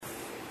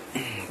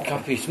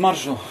Kafijas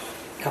maržo.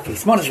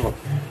 Kafijas maržo.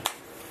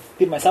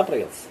 1.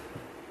 aprīlis.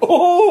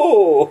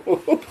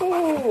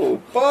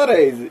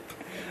 Pareizi.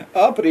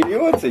 Aprīļa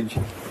jociņš.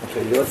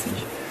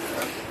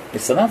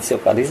 Ir sanācis jau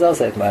kādu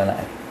izāzēt, vai nē?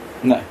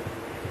 Nē.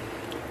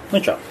 Nu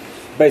čau.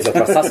 Beidzot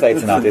var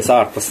sasveicināties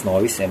ārpus no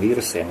visiem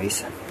vīrusiem,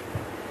 visa.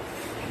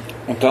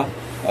 Un tā,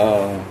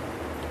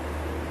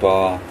 pa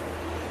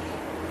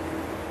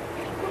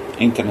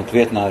internetu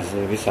vietnās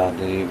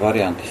visādi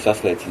varianti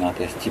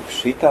sasveicināties ķip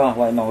šitā,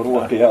 lai nav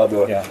roka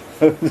jādod. Jā.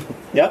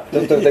 Jā,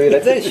 tu tevi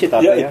redzēji šitā,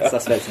 jā,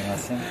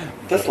 sasveicinās. Jā.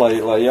 Tas,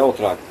 lai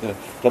jautrāk,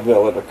 tad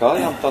vēl ar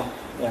kājām tā,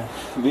 jā.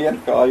 Viena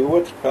kāja,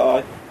 otra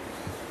kāja.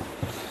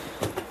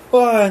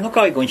 Vai, nu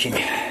kā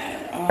Iguņšiņi?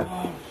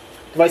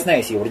 Tu vairs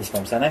neesi Jurģis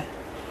mums, ne?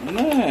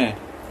 Nē,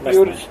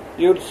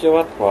 Jurģis jau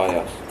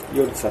atklājās.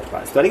 Jurģis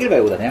atklājās. Tu arī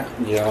gribēji ūdeni, jā?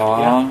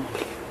 Jā.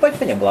 Vai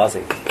paņem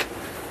glāzīt?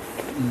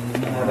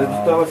 Redzu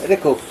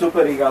tavas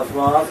superīgās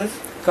glāzes.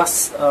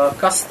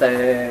 Kas te...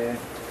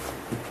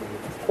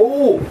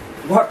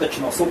 Var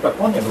taču no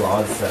superpoņa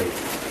glāzes arī.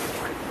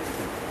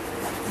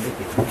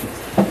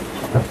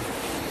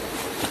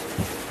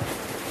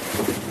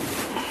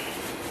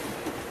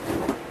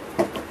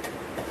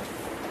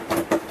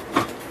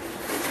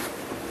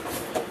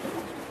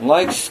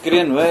 Laiks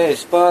skrien vēja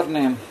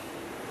spārniem.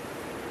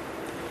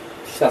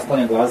 Šās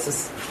poņa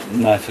glāzes?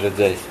 Neesmu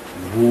redzējis.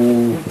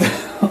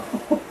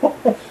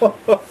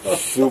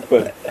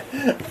 Super.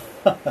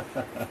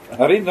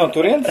 Arī no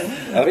turienes?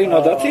 Arī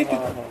no Dacīti?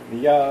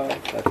 Jā.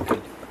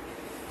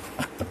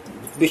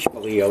 Bišķi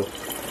pa lielu.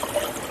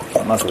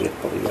 Mazliet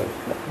pa lielu.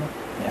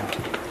 Jā.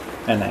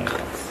 Nē.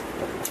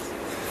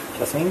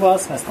 Šās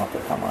vinglās mēs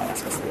nopirkām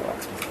mājās, kas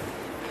lielāks.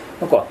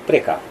 Nu ko,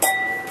 priekā.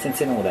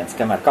 Cin ūdens,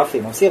 kamēr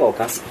kafija mums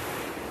ievalkās.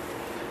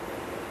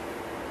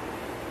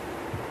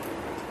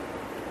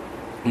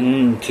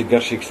 Cik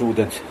garšīgs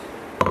ūdens.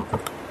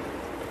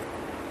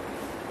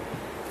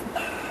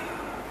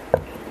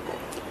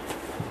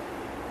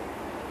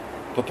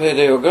 Pa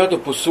pēdējo gadu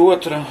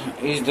pusotra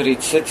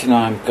izdarīt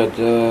secinājumu, kad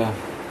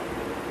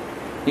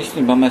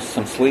īstenībā mēs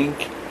esam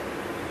slinki.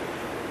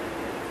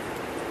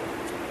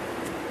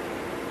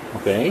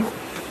 Okay.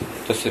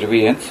 Tas ir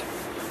viens.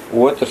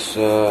 Otrs,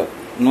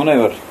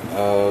 nevar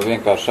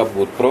vienkārši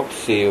apgūt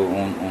profesiju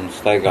un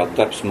staigāt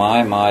darbs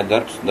māja, māja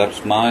darbs,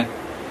 darbs māja.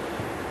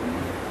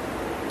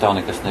 Tā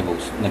nekas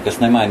nebūs, nekas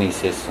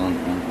nemainīsies.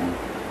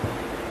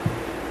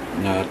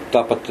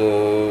 Tāpat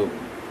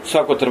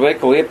sākot ar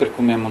veikalu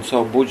iepirkumiem un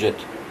savu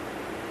budžetu,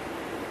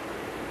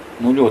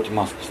 ļoti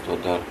maz, kas to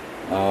dara.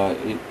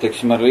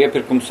 Teiksim, ar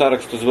iepirkumu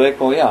sarakstu uz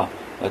veikalu, jā,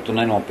 lai tu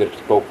nenopirktu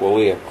kaut ko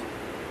lieku.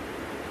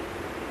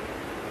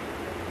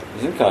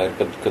 Zini kā ir,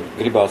 kad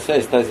gribās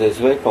ēst,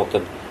 aizies veikalu,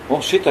 tad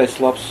šitais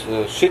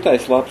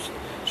labs,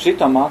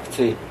 šitam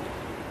akcija,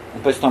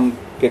 un pēc tam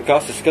pie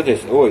kases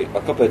skaties,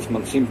 kāpēc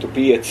man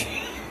 105?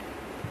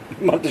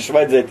 Man taču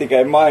vajadzēja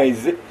tikai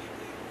maizi.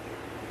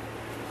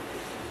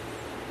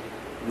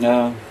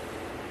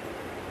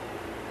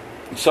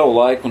 Savu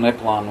laiku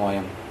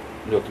neplānojam.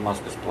 Ļoti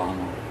maz kas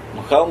plāno.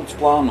 Helmuts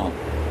plāno.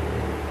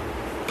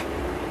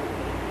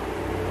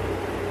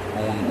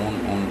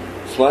 Un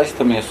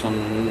slaistamies un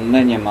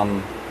neņemam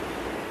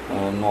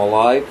no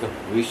laika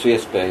visu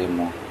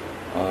iespējamo.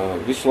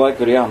 Visu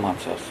laiku ir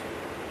jāmācās.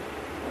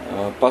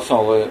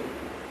 Pasaulē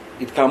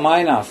it kā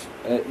mainās,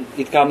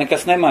 it kā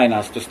nekas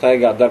nemainās, tu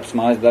staigā darbs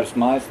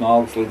mājas, no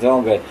algas līdz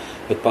algai,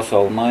 bet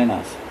pasaule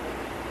mainās.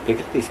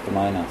 Piekritīs, ka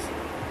mainās.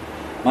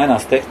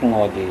 Mainās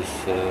tehnoloģijas,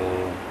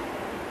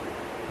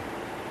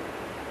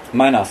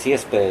 mainās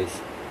iespējas.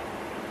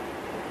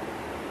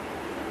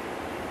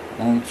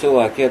 Un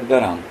cilvēki iet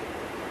garām.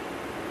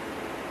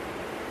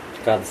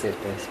 Kādas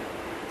iespējas?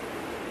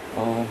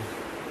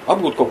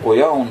 Apgūt kaut ko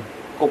jaunu,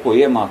 kaut ko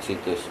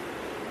iemācīties,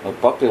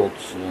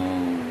 papildus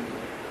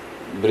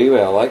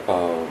brīvajā laikā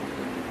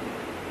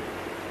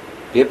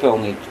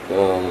piepelnīt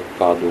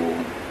kādu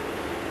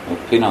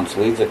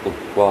finansu līdzekli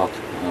klāt,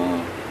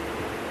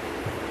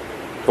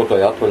 kaut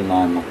vai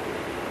atvaļinājumu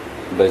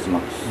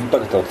bezmaksas.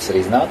 Tagad tev tas ir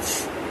iznācis.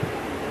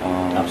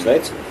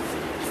 Apsveicu.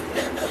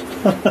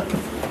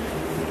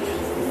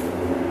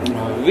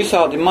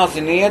 Visādi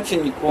mazi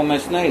nieciņi, ko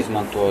mēs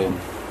neizmantojam.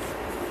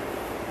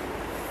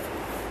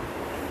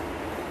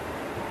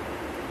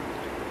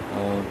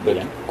 Bet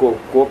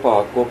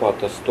kopā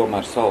tas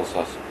tomēr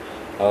salasās.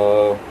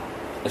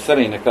 Es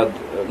arī nekad,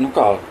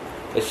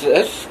 es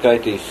esmu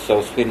skaitījis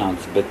savus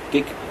finanses, bet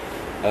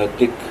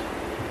tik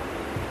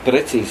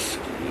precīzi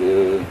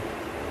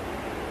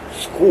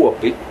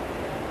skopi,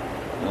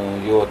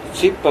 jo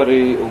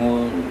cipari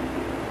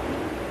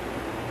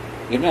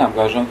ir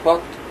neapgāžami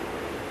fakti.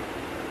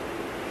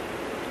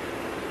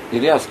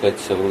 Ir jāskaita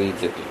savu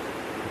līdzekļu.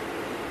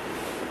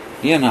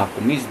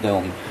 Ienākumi,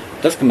 izdevumi.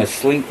 Tas, ka mēs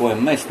slinkojam,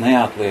 mēs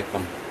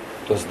neatliekam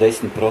tos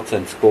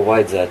 10%, ko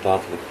vajadzētu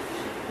atlikt.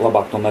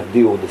 Labāk tomēr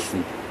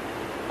 20%.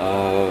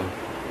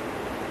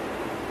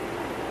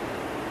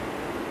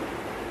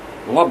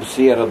 Labus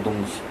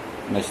ieradumus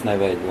mēs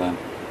neveidojam.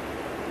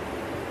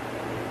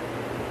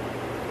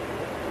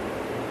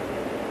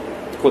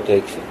 Ko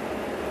teiksi?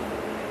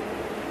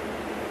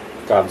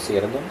 Kādus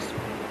ieradumus?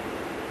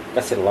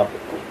 Kas ir labi?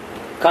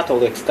 Kā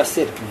tev liekas, kas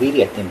ir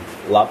vīrietim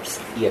labs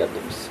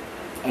ieradums?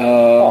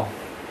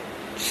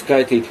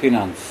 Skaitīt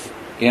finanses,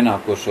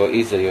 ienākošo,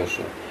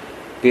 izējošo,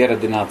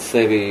 pieradināt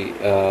sevi,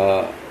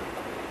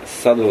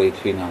 sadalīt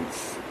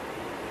finanses.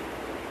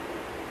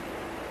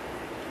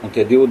 Un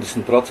tie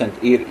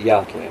 20% ir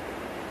jāatliek.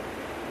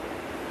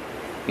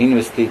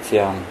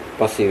 Investīcijām,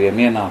 pasīviem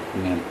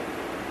ienākumiem.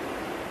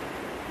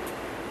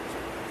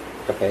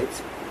 Kāpēc?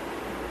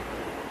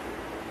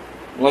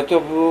 Lai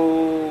tev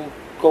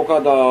kaut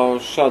kādā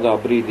šādā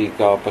brīdī,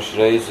 kā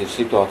pašreiz ir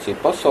situācija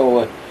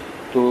pasaulē,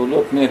 tu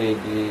ļoti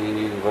mierīgi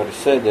vari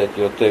sēdēt,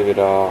 jo tev ir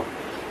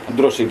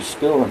drošības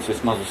pilvens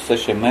vismaz uz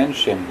 6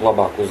 mēnešiem,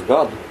 labāk uz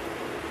gadu.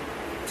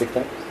 Cik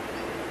tā?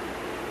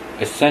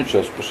 Es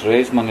cenšos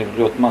pašreiz, man ir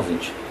ļoti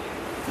maziņš.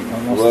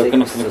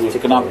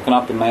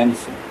 Knapi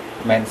mēnesi.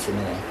 Mēnesi,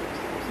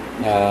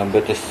 jā.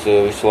 Bet es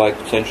visu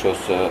laiku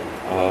cenšos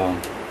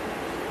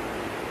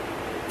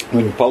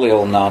viņu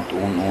palielināt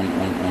un...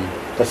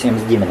 Tas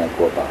jums ģimenē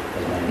kopā?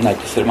 Nē,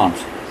 tas ir mans.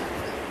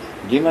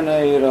 Ģimenē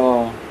ir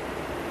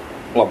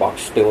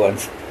labāks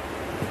pilvens.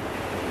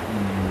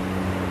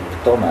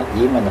 Tomēr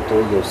ģimene, tu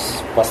jūs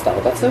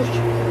pastāvat atsevišķi?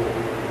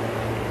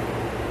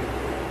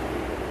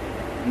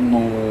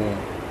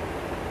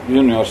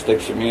 Juniors,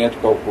 teiksim, iet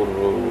kaut kur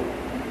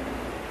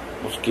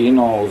uz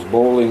kino, uz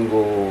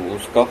bowlingu,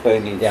 uz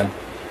kafejnīcu. Jā.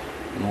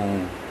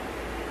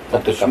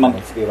 Tad,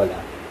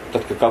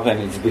 kad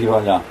kafejnīca bija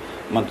vaļā,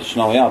 man taču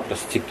nav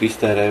jāprasa, cik tu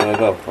iztērēji vai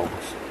vēl kaut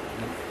kas.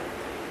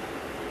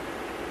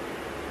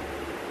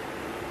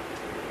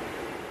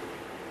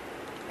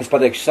 Es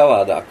pateikšu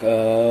savādāk.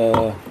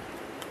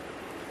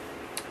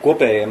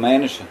 Kopējie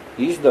mēneša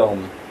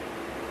izdevumi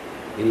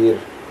ir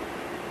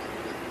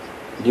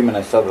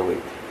ģimenei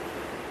sadalīti.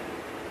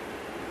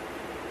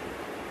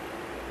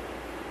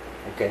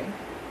 Okay.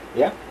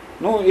 Jā?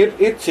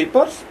 Ir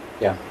cipars,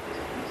 jā.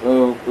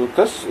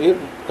 Kas ir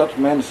katru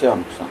mēnesi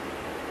jāmaksā.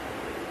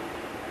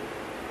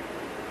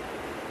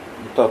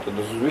 Tātad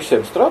uz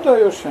visiem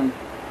strādājošiem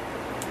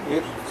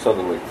ir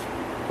sadalīts.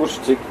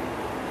 Kurš cik?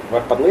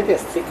 Var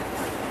padalīties cik?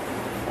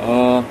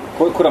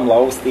 Kuram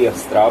lauvas tievas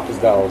strāpjas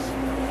galvas?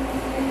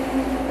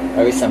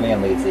 Vai visam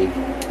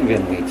vienlīdzīgi?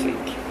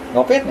 Vienlīdzīgi.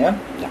 Nopietni, jā?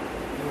 Jā.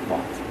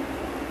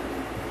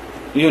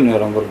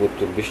 Junioram varbūt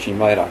tur bišķiņ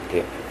vairāk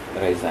tiek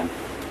reizēm.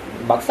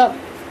 Maksāt?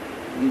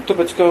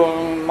 Tāpēc, ka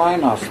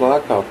mainās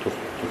lēkā tur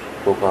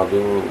kaut kādu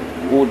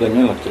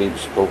ūdeņu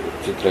elektrības kaut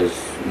citreiz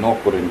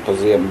nokurina pa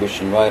ziemu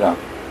bišķiņ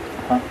vairāk.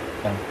 Aha,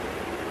 jā.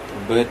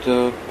 Bet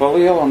pa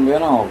lielam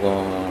vienalga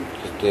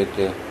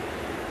tie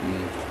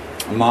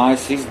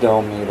mājas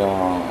izdevumi ir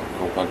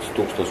kaut kāds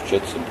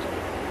 1400.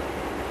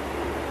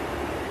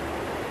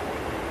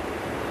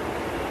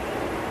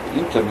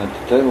 Interneta,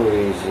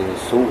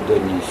 televīzijas,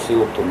 ūdeņi,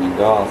 siltumi,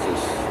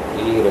 gāzes,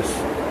 īres.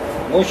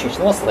 Viņš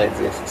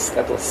noslēdzies, es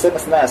skatos, sen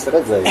es neesmu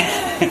redzējis.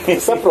 Tu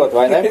saproti,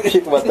 vai ne?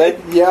 Šito te?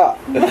 Jā.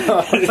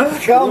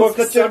 Kalns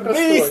taču ir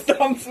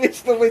bīstams, viņš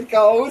tur līdz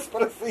kā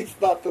uzprasīs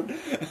tātad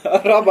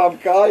ar abām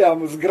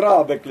kājām uz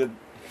grābekļa.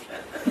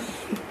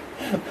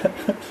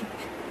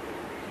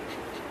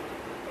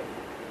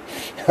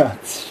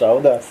 Tas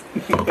šaudās.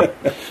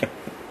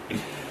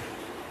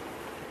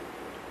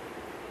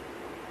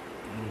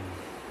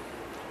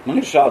 Man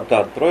ir šādi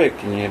tādi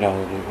projekti, viņi ir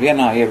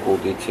vienā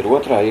ieguldīts, ir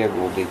otrā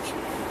ieguldīts.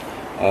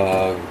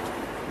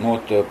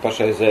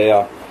 Pašreizējā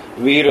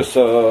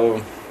vīrusa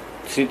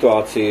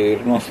situācija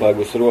ir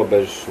noslēgusi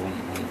robežas un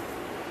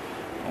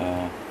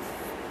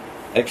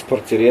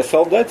eksports ir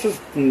iesaldēts uz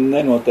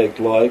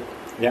nenoteiktu laiku.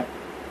 Jā,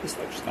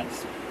 izslēgšu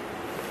skaņas.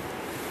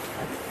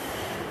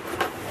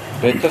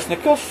 Bet tas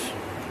nekas.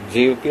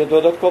 Dzīve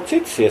piedod atkal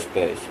citas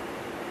iespējas.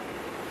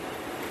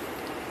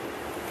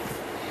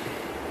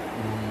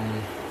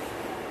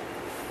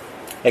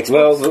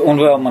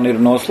 Vēl man ir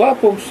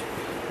noslēpums,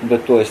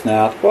 bet to es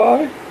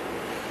neatklāju.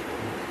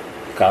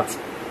 Kāds?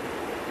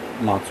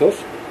 Mācos.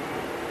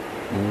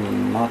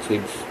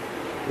 Mācības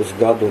uz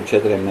gadu un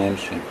 4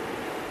 mēnešiem.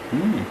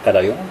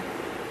 Kādā jomā?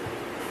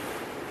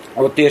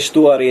 Tieši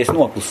to arī es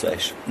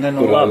noklusēšu.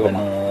 Labi,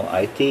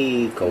 IT,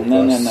 kaut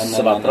kas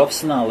savā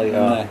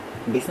profesionālajā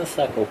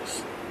biznesā kaut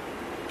kas?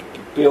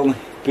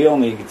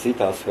 Pilnīgi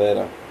citā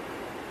sfērā.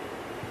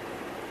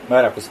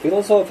 Vairāk uz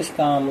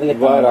filozofiskām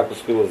lietām? Vairāk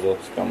uz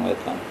filozofiskām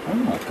lietām.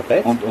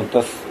 Kāpēc?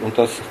 Un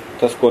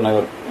tas, ko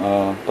nevar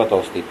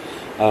pataustīt.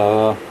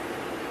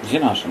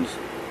 Zināšanas.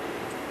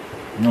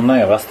 Ne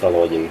jau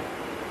astroloģija.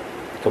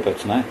 Kāpēc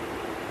ne?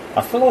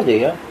 Astroloģija,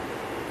 jā?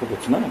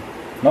 Kāpēc ne?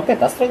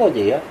 Nopietni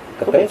astroloģija, jā?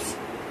 Kāpēc?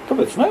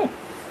 Kāpēc ne?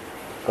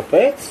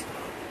 Kāpēc?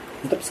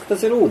 Tāpēc, ka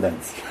tas ir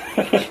ūdens.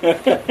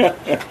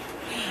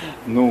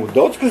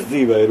 Daudz kas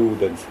dzīvē ir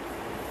ūdens.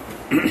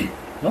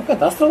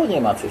 Nopietni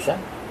astroloģija mācīs, jā?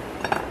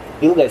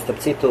 Ilgais, starp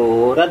citu,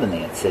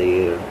 radiniece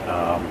ir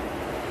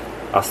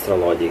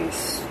astroloģijas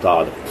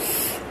tāda.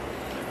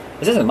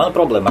 Es nezinu, mana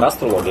problēma ar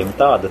astrologiem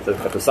tāda,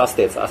 kad tu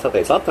satiec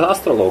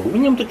astrologu,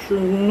 viņam taču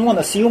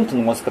nones jumtu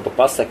nos, ka tu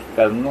pasaki,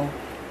 ka,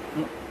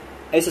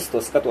 es to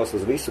skatos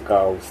uz visu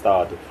kā uz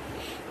tādu...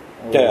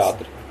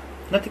 Teātri.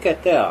 ne tikai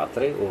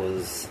teātri,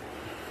 uz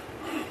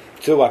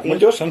Cilvēku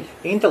muļķošanu.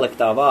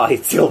 intelektā vāji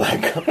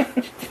cilvēka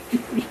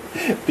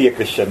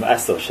piekrišanu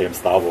esošiem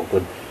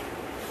stāvoklim.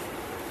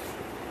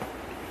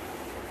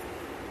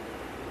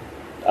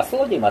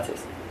 Astroloģiju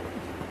mācīs?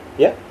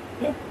 Ja?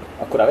 Jā.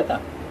 A, kurā vietā?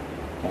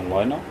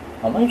 Online.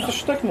 Online? Mums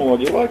taču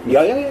tehnoloģija laika.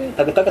 Jā.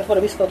 Tagad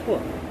var visu kaut ko.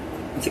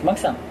 Un cik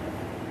maksā?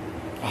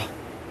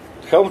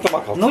 Helmutam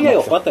atkal. Nu, ja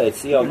jau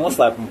pateici, jau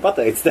noslēpumu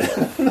pateici.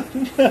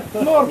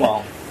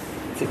 Normāli.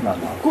 Cik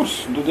normāli? Kurs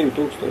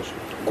 2000?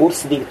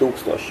 Kurs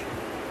 2000.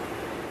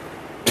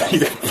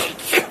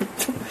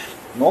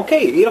 Nu,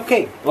 ir ok.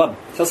 Labi,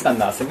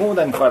 saskandāsim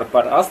ūdeni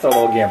par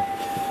astrologiem.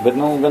 Bet,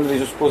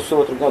 gandrīz uz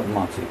pusotru gadu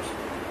mācības.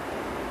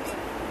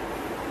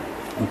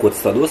 Un ko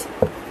tas dos?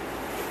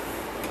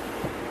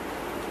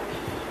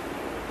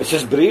 Es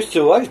esmu brīvs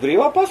cilvēks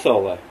brīvā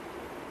pasaulē.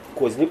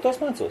 Ko es gribu, to es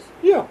mācos.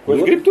 Jā, ko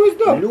es gribu, to es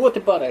daru. Ļoti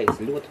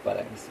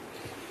pareizi.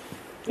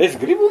 Es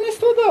gribu un es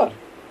to daru.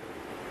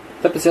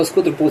 Tāpēc jau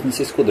skudrpūznis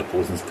ir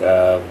skudrpūznis,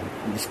 ka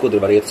skudri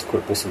var iet uz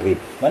kuru pusi grib,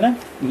 vai ne?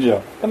 Jā.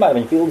 Kamēr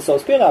viņi pilda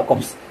savus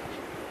pienākumus,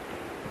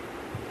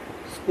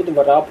 skudri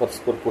var rāpot uz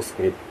kuru pusi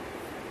grib.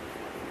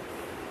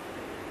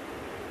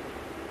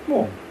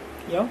 Bum.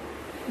 Jā.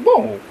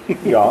 Bum.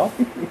 Jā.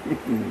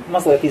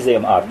 Mazliet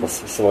izējām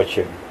ārpus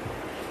svočiem.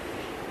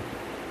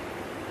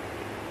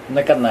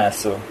 Nekad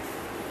neesmu.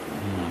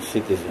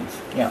 Citizens.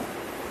 Jā.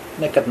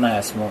 Nekad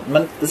neesmu.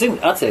 Man,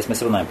 atceries,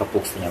 mēs runājam par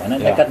pulksteņiem, vai ne?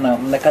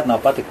 Nekad nav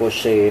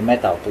patikuši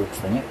metāla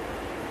pulksteņi.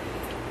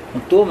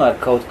 Un tomēr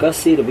kaut kas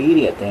ir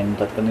vīrietim,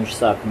 tad, kad viņš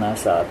sāk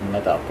nesāt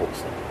metāla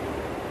pulksteņi.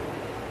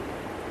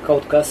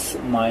 Kaut kas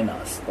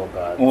mainās kaut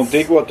kāds. Un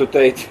tikko tu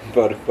teici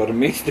par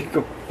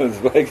mistiku,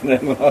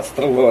 zvaigznēm un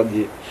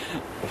astroloģiju.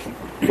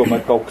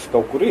 Tomēr kaut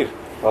kur ir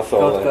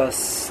pasaulē.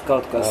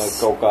 Kaut kas.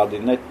 Kaut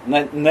kādi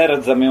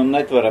neredzami un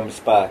netverami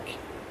spēki.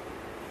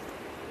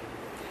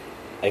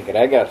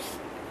 Egregors.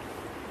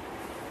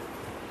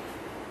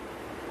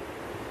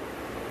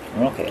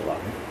 Ok,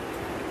 labi.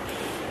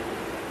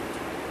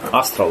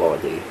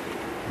 Astroloģija.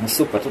 Nu,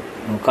 super.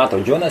 Kā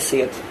tev Džonas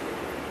iet?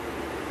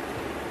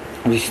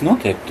 Viss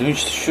notiek.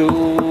 Viņš taču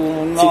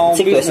nav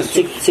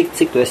biznesu.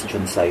 Cik tu esi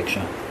Džonas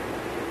iekšā?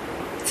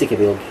 Cik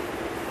ir ilgi?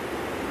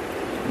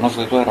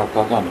 Mazliet vairāk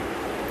kā gadu.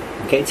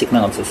 Ok, cik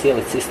minūtes esi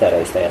ielikts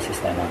iztērējis tajā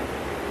sistēmā?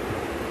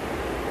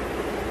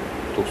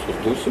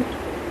 1200.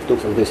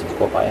 1200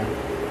 kopā, jā.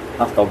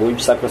 Atkal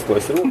guļš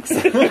sakrastojas rūkas.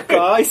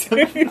 Kājas.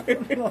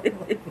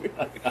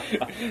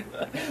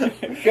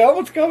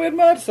 Helmuts kā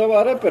vienmēr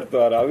savā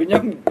repertuārā.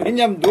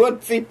 Viņam dod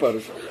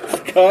ciparus.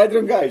 Skaidru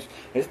un gaišu.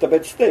 Es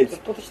tāpēc teicu.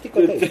 Tu taču tikko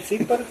teici,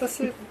 cipari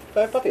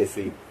tā ir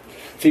patiesība.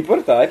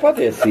 Cipari tā ir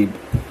patiesība.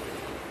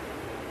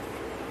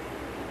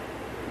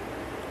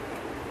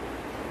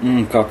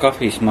 Kā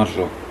kafijas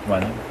maržo. Vai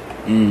ne?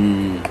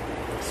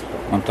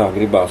 Man tā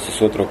gribās,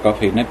 es otro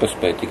kafiju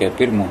nepaspēju, tikai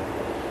pirmo.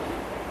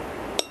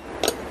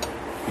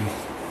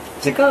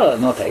 Zini, kā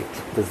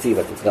noteikti tas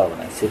dzīvē pats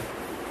galvenais ir?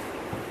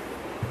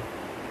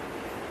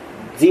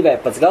 Dzīvē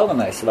pats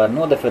galvenais var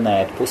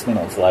nodefinēt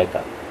pusminūtes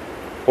laikā.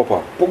 Kopā.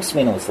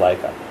 Pusminūtes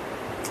laikā.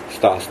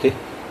 Stāsti.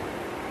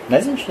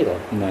 Nezinu šķiro?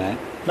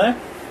 Nē?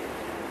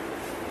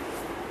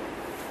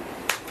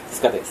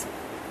 Skaties.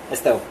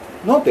 Es tev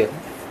nopietni.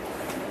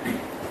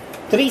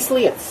 3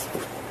 lietas.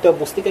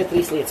 Tev būs tikai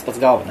 3 lietas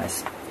pats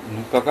galvenais.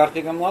 Kā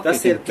kārtīgam Latvijas.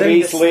 Tas ir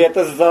 3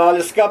 lietas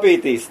zāļas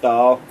skapītī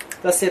stāv.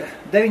 Tas ir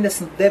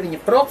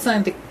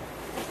 99%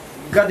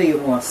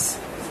 gadījumos.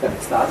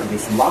 Skaties, tā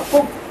atradīsim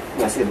lapu.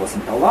 Mēs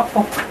iedosim tev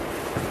lapu.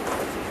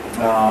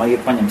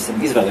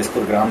 Paņemsim, izvēlies,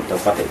 kur grāmatu tev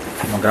patīk.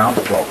 No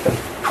grāmatu plaukta.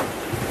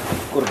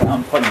 Kur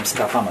grāmatu paņems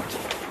kā pamatu.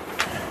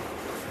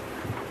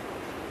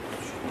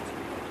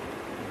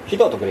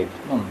 Šito tu gribi?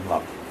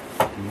 Labi.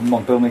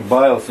 Man pilnīgi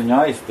bailes viņu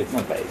aiztikt.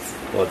 Beidz.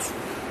 Lūdzu.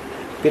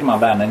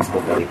 Pirmā bērna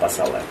enciklopēdija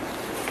pasaulē.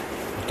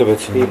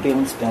 Tāpēc Bija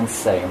pilns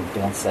sējums.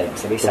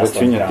 Tāpēc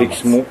viņa tik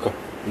smuka.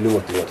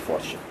 Ļoti, ļoti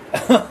forši.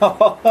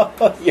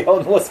 Jau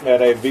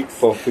nosmērēja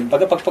biksu.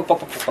 Paga.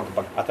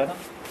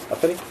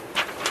 Atverī.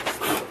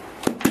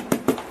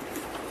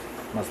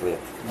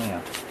 Mazliet. Nu jā.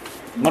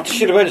 Man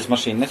taču ir veļas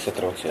mašīna,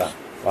 nesatraucies.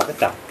 Labi,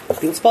 tā.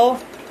 Pilspalva.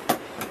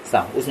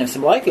 Tā,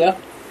 uzņemsim laiku, jā?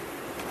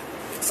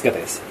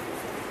 Skaties.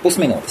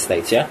 Pusminūtes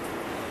teici, jā?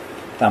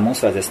 Tā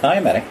mums vajadzēs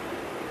taimeri.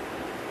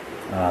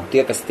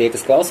 Tie,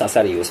 kas klausās,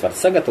 arī jūs varat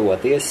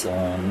sagatavoties,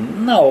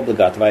 un nav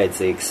obligāti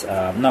vajadzīgs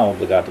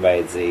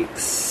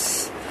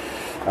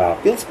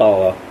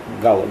pilspalva.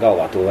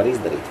 Galvā to var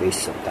izdarīt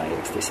visu, un tā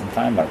ierakstīsim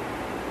timeru.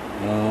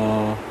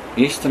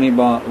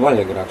 Īstenībā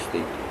vajag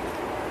rakstīt.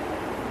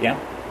 Ja?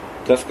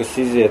 Tas, kas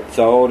iziet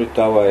cauri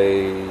tavai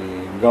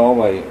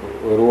galvai,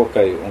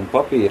 rokai un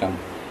papīram,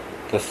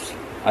 tas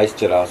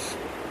aizķerās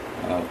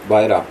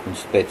vairāk un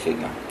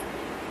spēcīgāk.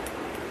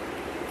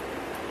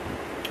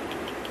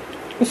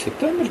 Kas ir?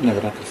 Tā mums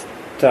nevar atrast.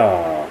 Tā.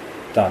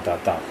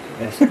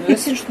 Es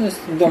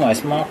domāju,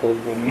 es māku.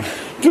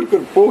 Tur,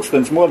 kur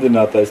pulkstens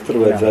modinātais, tur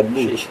vajadzētu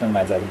būt. Šitam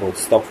vajadzētu būt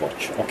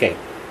stopwatch. Ok,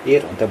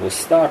 ir, un te būs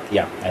start.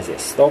 Jā,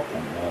 aizies stop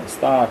un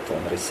start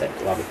un reset.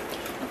 Labi.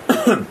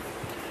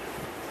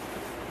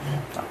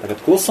 Tagad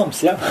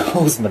klusums, ja?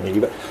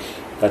 Uzmanība.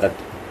 Tātad,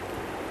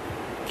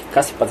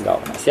 kas ir pats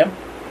galvenais, ja?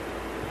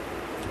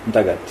 Un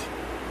tagad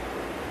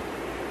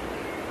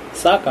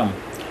sākam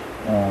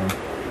un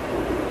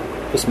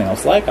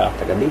pusminūtes laikā,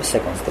 tagad 2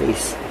 sekundes,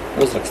 3,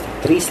 uzrakstīt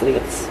 3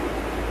 lietas,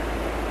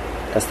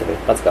 kas tev ir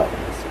pats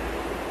galvenais.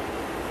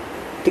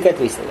 Tikai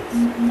 3 lietas.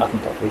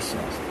 Atmetot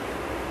visu nost.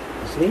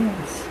 Uz 1.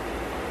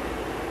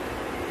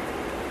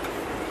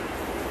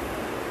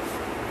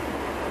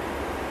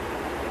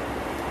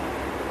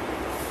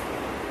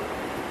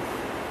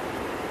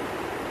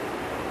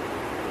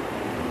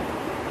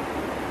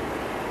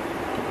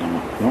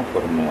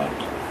 Noformulēt.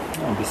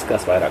 Viss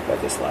kāds vairāk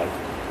vajadzēs laiku.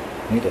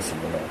 Mītosim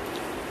minūti.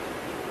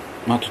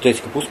 Tu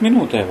teici, ka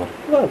pusminūtē var?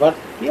 Var,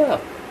 jā.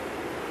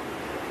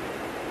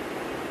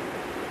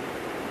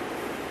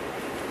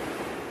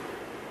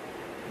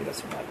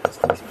 Mītosim laiku.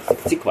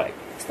 Cik vajag?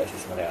 Es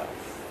taisīsim reāli.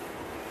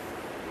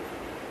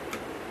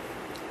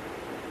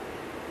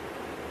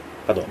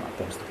 Padomā,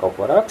 pirms tu kaut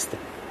ko raksti.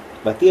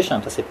 Vai tiešām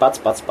tas ir pats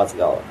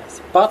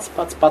galvenais? Pats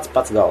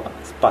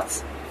galvenais.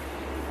 Pats.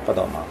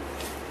 Padomā.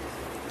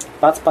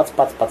 Pats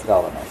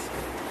galvenais.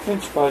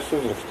 Principā es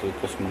uzrakstīju,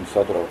 kas man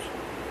satrauc.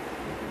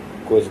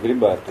 Ko es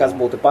gribētu. Kas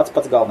būtu pats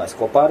galvenais,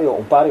 ko pārējo,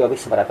 un pārējo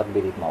visu varētu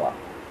atbīdīt malā.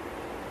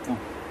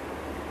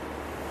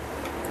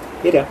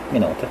 Ir, jā,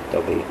 minūte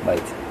tev bija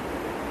baidz.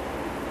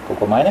 Kaut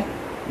ko maini?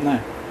 Nē,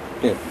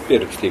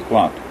 pierakstīju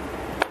klāt.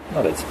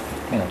 Redz,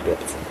 minūte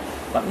 15.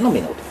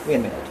 Minūte,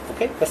 1 minūte,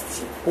 ok? Kas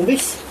tas ir? Un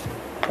viss.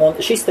 Un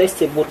šis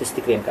tests ir būtiski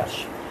tik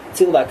vienkārši.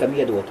 Cilvēkam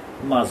iedot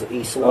mazu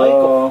īsu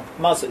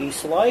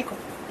laiku,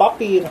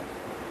 papīru,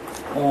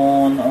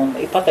 un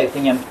pateikt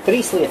viņam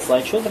 3 lietas, lai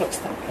viņš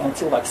uzraksta, un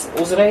cilvēks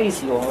uzreiz,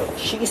 jo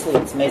šīs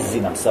lietas mēs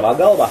zinām savā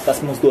galvā,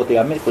 kas mums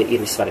dotajā mirklī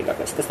ir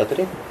vissvarīgākais. Kas tev tur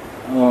ir?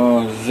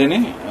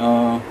 Zini,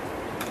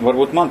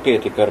 varbūt man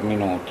pietika ar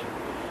minūti.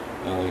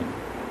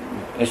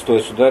 Es to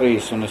esmu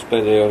darījis, un es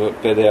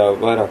pēdējā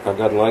vairākā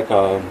gada laikā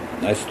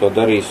es to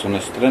darījis, un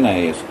es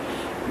trenējies.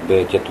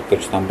 Bet, ja tu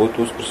pirms tam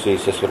būtu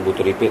uzprasījis, es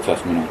varbūt arī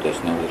 5 minūtēs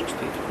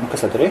neuzrakstītu. Un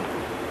kas tur ir?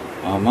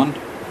 Man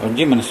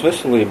ģimenes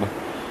veselība,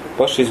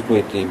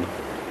 pašizglītība,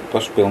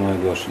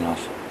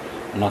 pašpilnveidošanās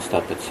un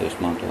atstāt pēc sevis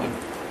mantojumu.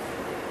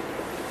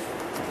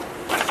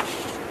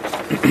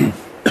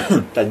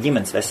 Tā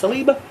ģimenes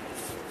veselība,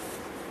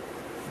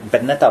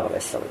 bet ne tava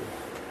veselība.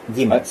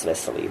 Ģimenes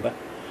veselība.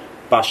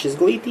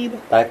 Pašizglītība,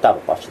 tā ir tava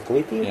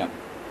pašizglītība. Jā.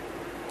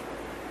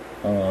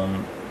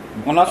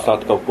 Un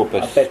atstāt kaut ko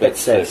pēc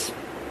sevis.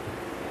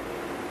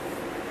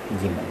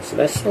 Ģimenes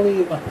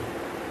veselība,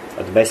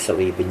 tad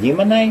veselība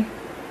ģimenei,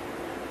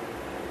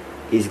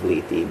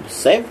 izglītība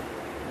sev.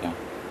 Jā.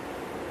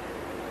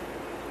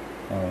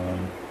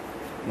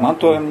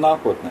 Mantojumu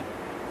nākotnē.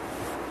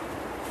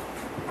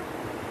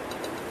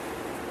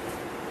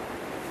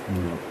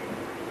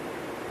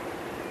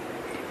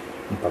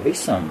 Un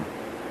pavisam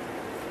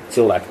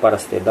cilvēki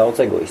parasti ir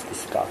daudz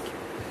egoistiskāki.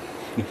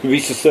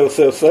 Visu sev?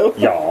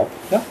 Jā,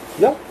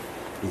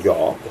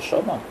 bez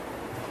šaubām.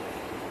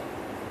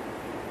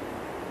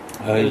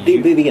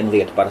 Viena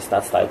lieta parasti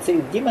atstāja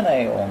citu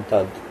ģimenei, un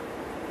tad,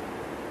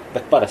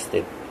 bet parasti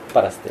ir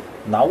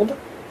nauda,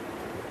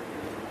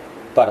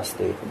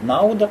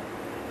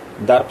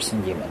 darbs un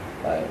ģimene,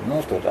 vai,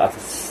 tur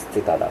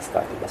citādās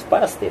kārtībās.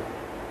 Parasti ir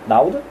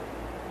nauda.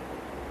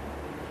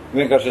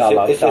 Vienkārši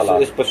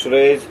es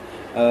pašreiz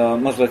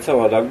mazliet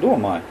savādāk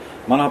domāju.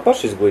 Manā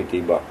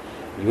pašizglītībā,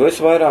 jo es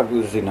vairāk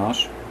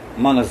zināšu,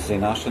 manas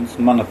zināšanas,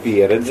 mana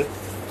pieredze,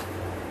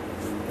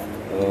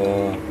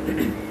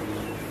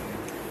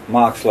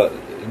 māksla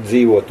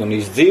dzīvot un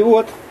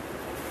izdzīvot,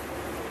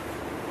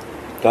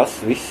 tas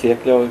viss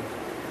iekļauj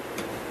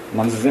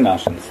manas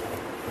zināšanas.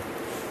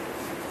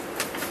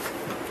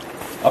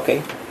 Ok.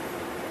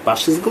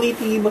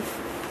 Pašizglītība,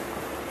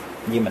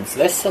 ģimenes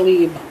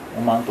veselība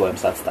un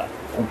mantojums atstāt.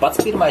 Un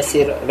pats pirmais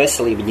ir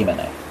veselība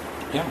ģimenei.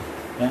 Jā.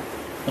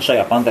 Un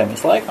šajā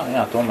pandēmijas laikā,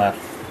 jā, tomēr.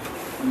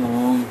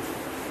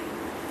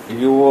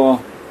 Jo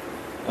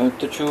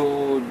taču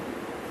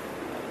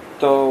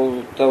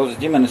tavs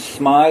ģimenes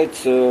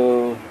smaids,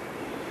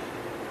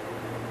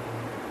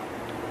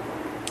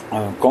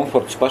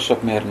 komforts,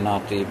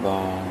 pašapmierinātība,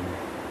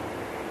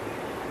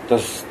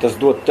 tas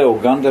dod tev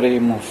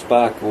gandarījumu,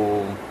 spēku,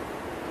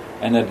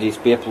 enerģijas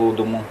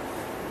pieplūdumu,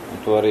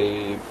 un tu arī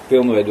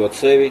pilnveidot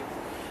sevi,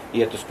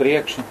 iet uz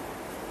priekšu.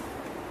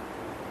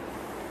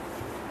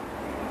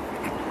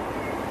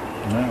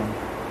 Jā.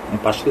 Un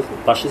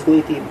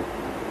pašizglītība.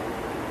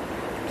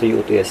 Tu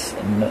jūties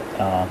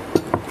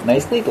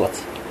neizglītots?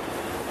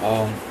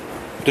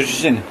 Tu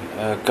zini,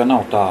 ka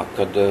nav tā,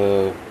 kad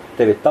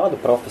tev ir tāda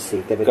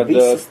profesija, tev ir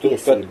visas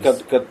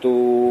tiesības. Kad tu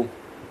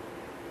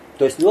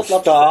esi ļoti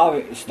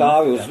labs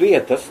stāvi uz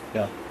vietas,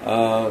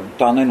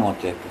 tā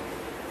nenotiek.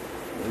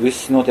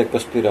 Viss notiek pa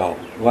spirāli.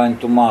 Vai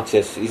tu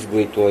mācies,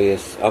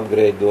 izglītojies,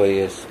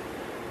 apgreidojies,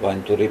 vai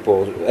tu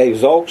ej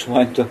uz augšu,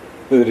 vai tu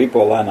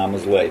ripo lēnām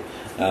uz leju.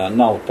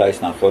 Nav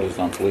taisnā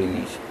horizonta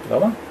līnijas.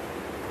 Domā?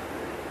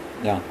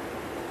 Jā.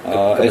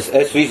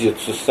 Es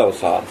izjūtu uz savas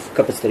ādas.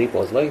 Kāpēc tu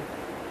ripo uz leju?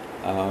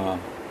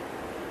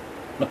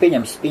 Nu,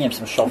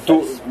 pieņemsim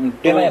šoferis.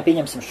 Piemēram,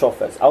 pieņemsim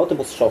šoferis.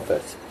 Autobusu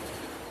šoferis.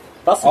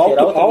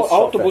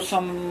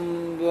 Autobusam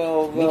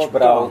vēl viņš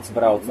brauc.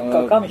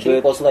 Kā viņš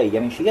rīkos leju?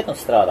 Ja viņš iet un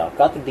strādā,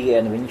 katru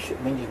dienu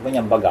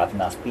viņam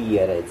bagātinās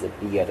pieredze.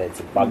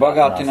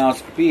 Bagātinās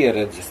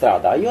pieredze.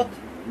 Strādājot,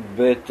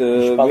 bet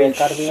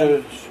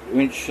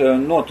viņš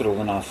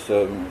notrulinās.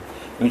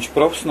 Viņš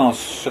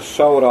profesionāls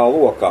šaurā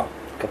lokā.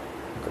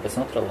 Kāpēc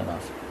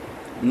notrulinās?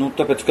 Nu,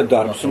 tāpēc, ka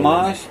darbs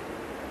mājas.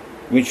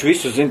 Viņš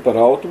visu zina par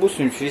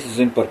autobusu, viņš visu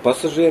zina par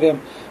pasažieriem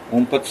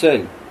un par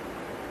ceļu.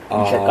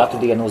 Viņš katru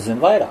dienu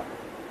uzzina vairāk.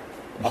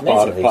 Viņš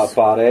nezina visu.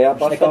 Pārējā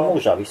viņš nekad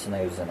mūžā visu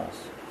neuzzinās.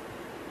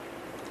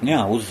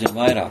 Jā, uzzina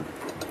vairāk.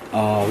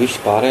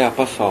 Viss pārējā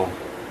pasaule.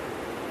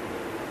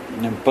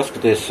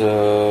 Paskaties,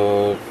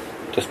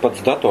 tas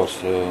pats dators.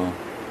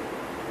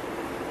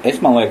 Es,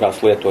 man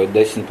liekas, lietoju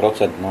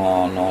 10%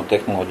 no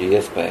tehnoloģiju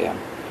iespējām.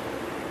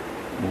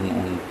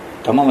 Un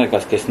tā man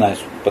liekas, ka es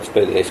neesmu pats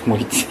pēdējais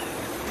muļķis.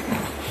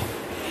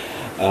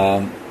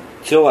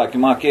 Cilvēki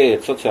māk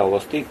ieiet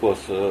sociālos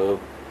tīklos,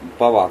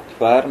 pavākt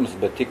fermas,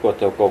 bet tikko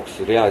tev kaut kas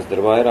ir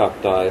jāizdara vairāk,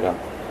 tā ir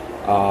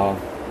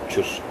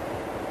čurš.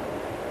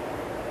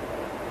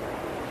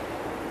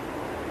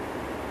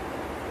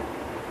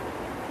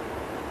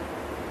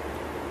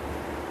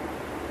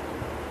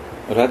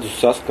 Redzu,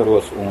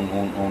 saskaros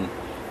un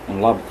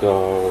labi, ka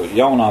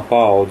jaunā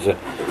paudze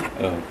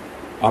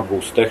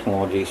apgūst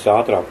tehnoloģijas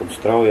ātrāk un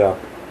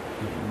straujāk,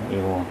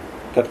 jo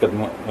tad, kad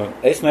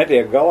es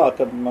netieku galā,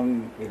 tad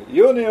man ir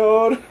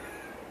junior.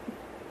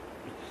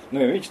 Nu,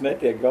 ja viņš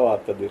netiek galā,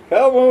 tad ir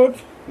Helmut.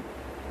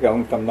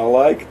 Helmutam nav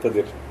laika, tad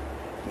ir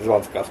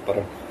Zvans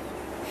Kasparam.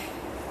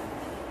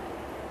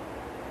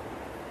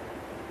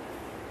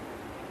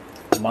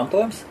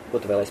 Mantojums? Ko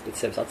tu vēlēsi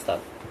pēc sevis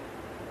atstāt?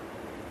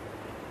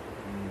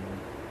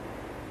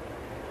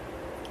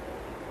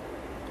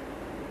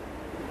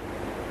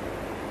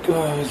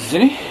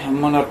 Zini,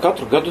 man ar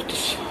katru gadu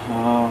tas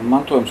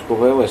mantojums, ko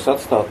vēlēs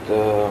atstāt,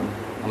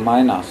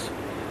 mainās.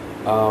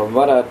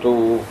 Varētu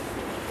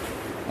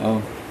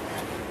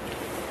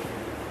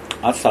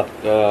atstāt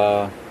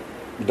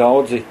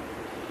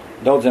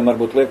daudziem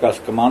varbūt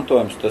liekas, ka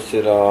mantojums tas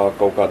ir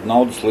kaut kāda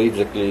naudas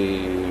līdzekļi,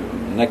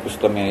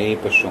 nekustamie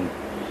īpašumi.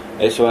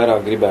 Es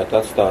vairāk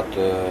gribētu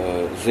atstāt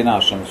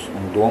zināšanas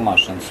un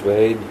domāšanas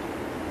veidu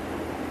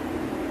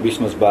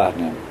vismaz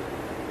bērniem.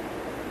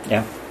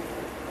 Jā.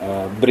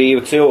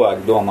 Brīva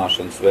cilvēku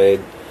domāšanas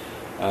veidu.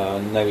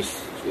 Nevis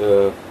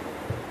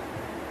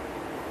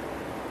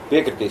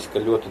piekritīs,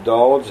 ka ļoti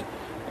daudzi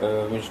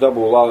viņš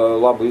dabū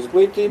labu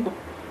izglītību,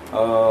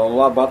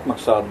 labi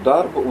atmaksātu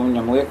darbu, un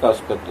viņam liekas,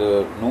 ka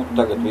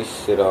tagad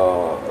viss ir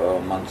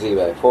man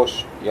dzīvē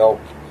forši,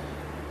 jauki.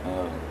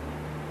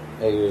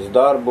 Eju uz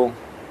darbu,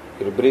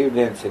 ir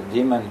brīvdienas, ir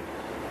ģimene,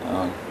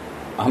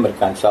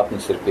 amerikāņu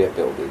sapnis ir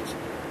piepildīts.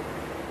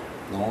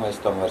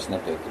 Es tam vairs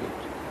nepiekrītu.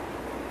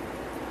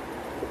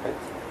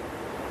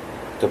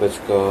 Tāpēc,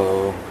 ka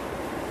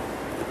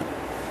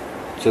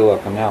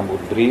cilvēkam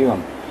jābūt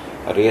brīvam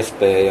ar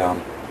iespējām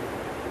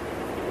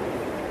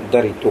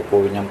darīt to,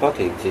 ko viņam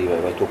patīk dzīvē,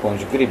 vai to, ko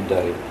viņš grib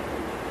darīt.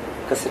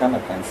 Kas ir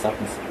amerikāņu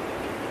sapnis?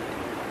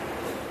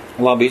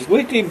 Laba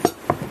izglītība,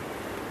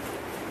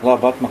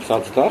 labi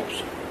atmaksāts darbs,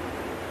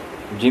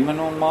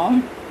 ģimene un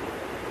māja.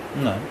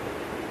 Nē.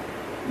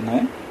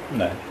 Nē?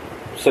 Nē.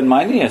 Sen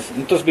mainījies?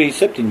 Tas bija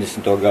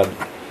 70. gadu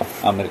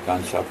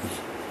amerikāņu sapnis.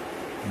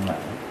 Nē.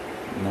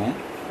 Nē?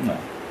 Nē.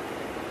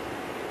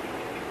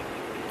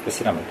 Kas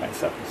ir amerikāņu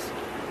sapnis?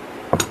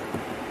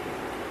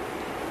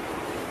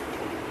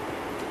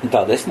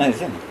 Tāda es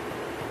nezinu.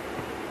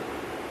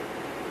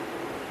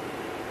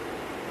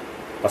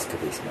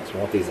 Paskatīsimies,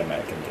 what is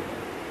American dream?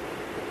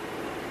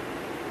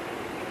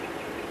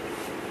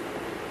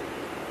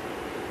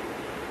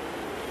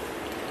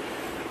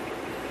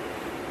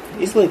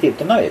 Izglītība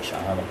tur nav iekšā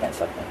amerikāņu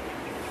sapnī.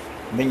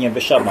 Viņiem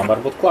bez šaubām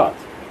var būt klāt.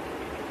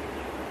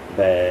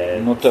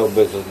 Bet... Tev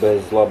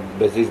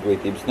bez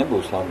izglītības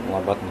nebūs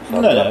labi atmaksāt.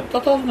 Nē,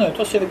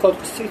 tas jau ir kaut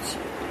kas cits.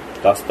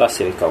 Tas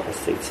jau ir kaut kas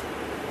cits.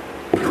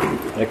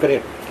 Kur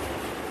ir?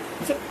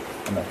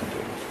 Amerikāņu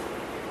dreams.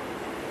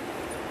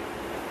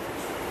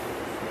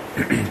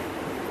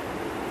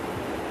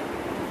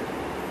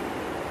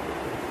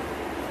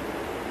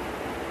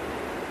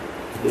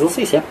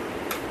 Izlasīs, ja?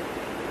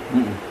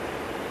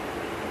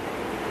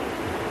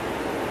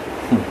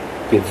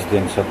 5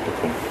 dienas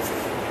atpakaļ.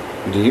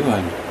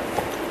 Dīvaini.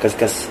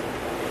 Kas?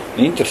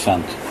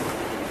 Interesanti.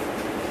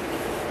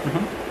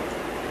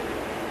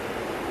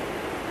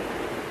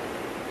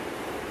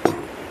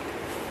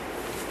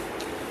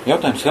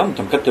 Jautājums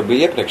Helmutam, kad tev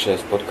bija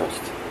iepriekšējais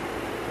podcasts?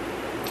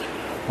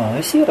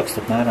 Es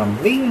ierakstu apmēram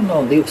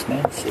 1-2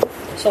 mēnesi.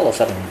 Solo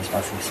sarunas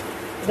mācīs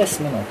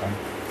 10 minūtēm.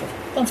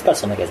 Mans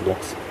personīgais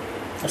bloks.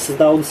 Es esmu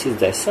daudz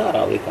izdzējis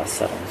ārā līkās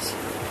sarunas.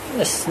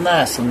 Es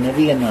neesmu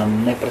nevienam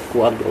ne pret ko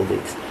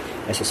atbildīgs.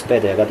 Es esmu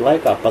pēdējā gada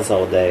laikā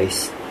pazaudējis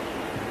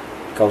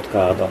kaut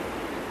kādu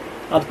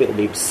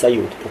atbildības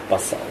sajūtu par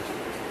pasauli.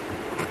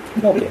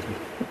 Nopietni.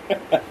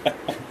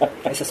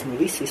 Es esmu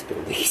visu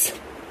izpildījis.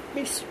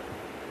 Visu.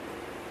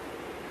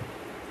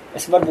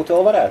 es varbūt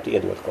vēl varētu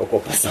iedot kaut ko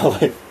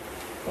pasaulē.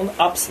 Un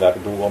apsver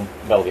domu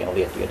vēl vienu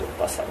lietu iedot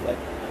pasaulē.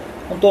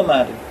 Un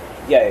tomēr,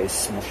 ja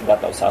es būšu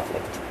gatavs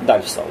atlikt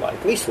daļu savu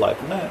laiku, visu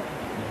laiku, nē.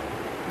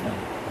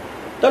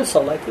 Daļu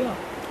savu laiku, jā.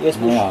 Ja es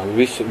būšu... Jā,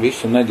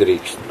 visu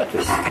nedrīkst. Bet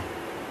visu.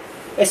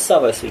 Es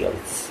savu esmu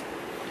ielicis.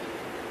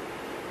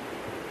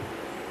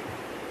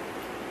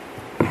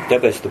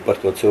 Tāpēc tu par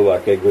to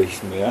cilvēku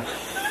egoismu, jā?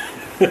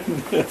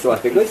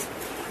 Cilvēku egoismu?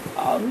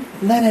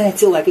 Nē,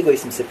 cilvēku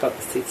egoisms ir kaut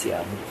kas cits, jā.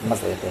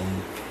 Mazliet.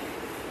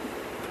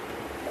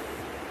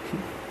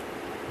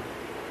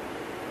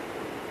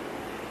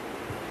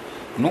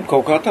 Nu,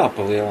 kaut kā tā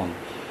pa lielam.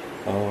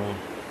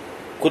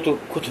 Ko tu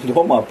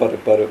domā par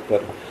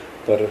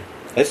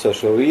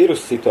esošo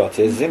vīrusu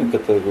situāciju? Es zinu, ka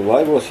tu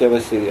laivos jau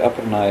esi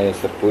aprunājies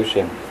ar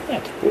puišiem. Jā,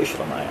 tur puiši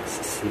runājās.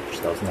 Es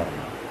īpaši daudz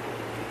nerunāju.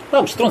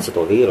 Labi, strunc ar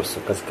to vīrusu,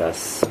 kas...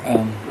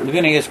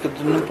 Vienīgais, kad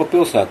pa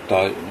pilsētu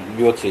tā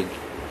jocīgi.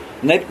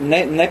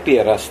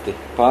 Nepierasti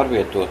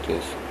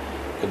pārvietoties,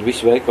 kad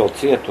visi veikali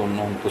ciet un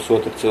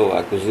pusotru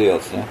cilvēku uz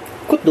ielas, ja?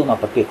 Ko tu domā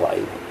par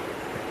pieklājību?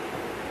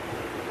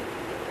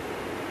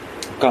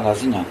 Kādā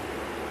ziņā?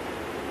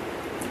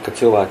 Ka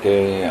cilvēki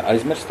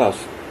aizmirstās?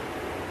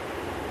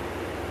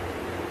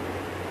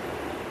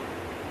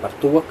 Par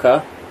to, ka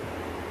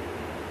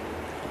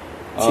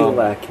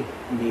cilvēki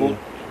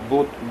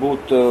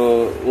būt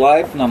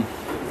laipnam,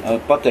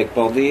 pateikt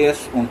paldies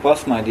un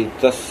pasmaidīt,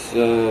 tas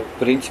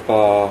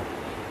principā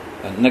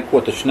neko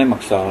taču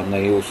nemaksā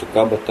ne jūsu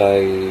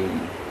kabatai,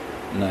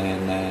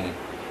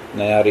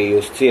 ne arī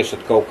jūs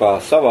ciešat kaut kā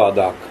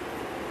savādāk,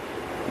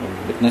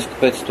 bet nes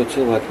kāpēc to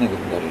cilvēku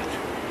negrib darīt.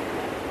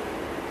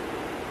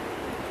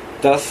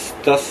 Tas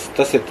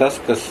ir tas,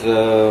 kas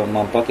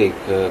man patīk,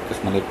 kas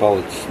man ir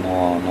palicis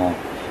no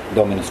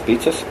Dominas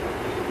Picas.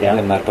 Jā.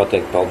 Vienmēr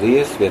pateikt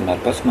paldies, vienmēr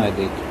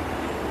pasmaidīt.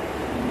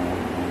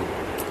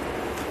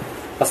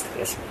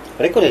 Paskaties,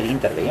 kur ir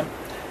intervija.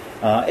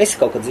 Es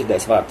kaut kad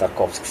dzirdējis vārdu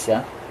Tarkovskis, jā?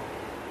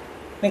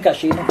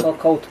 Vienkārši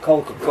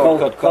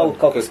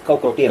kaut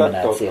ko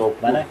pieminēts ir,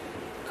 vai ne?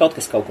 Kaut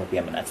kas kaut ko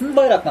pieminēts. Nu,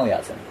 vairāk nav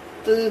jāzina.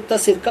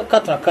 Tas ir,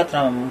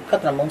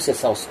 katram mums ir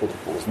savs skudru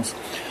pūznis.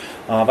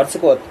 Var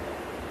sakot,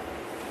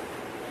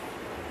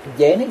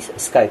 ģēnijs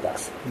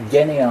skaitās.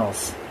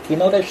 Ģeniāls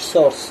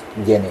kinorežisors,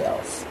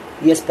 ģeniāls.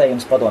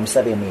 Iespējams Padomju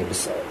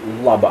Savienības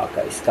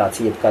labākais,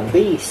 kāds jebkad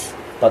bijis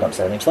Padomju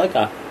Savienības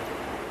laikā.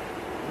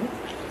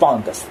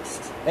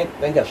 Fantastisks.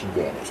 Vienkārši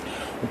ģēnijs.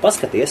 Un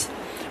paskaties,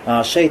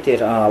 šeit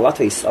ir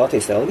Latvijas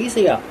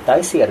televīzijā,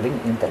 taisīja ar viņu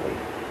interviju.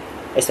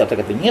 Es tev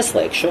tagad viņu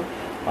ieslēgšu,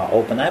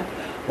 Open App,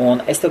 un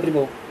es tev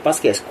gribu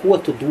paskaties, ko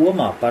tu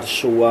domā par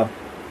šo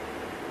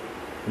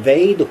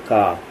veidu,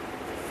 kā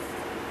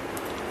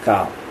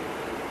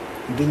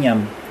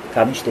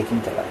viņš tiek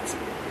intervēts.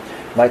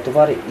 Vai tu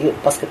vari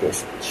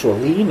paskaties šo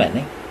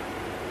līmeni,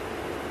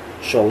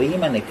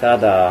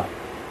 kādā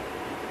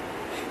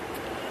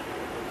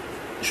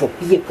šo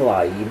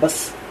pieklājības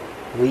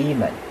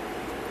līmeni.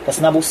 Tas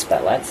nav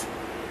uzspēlēts.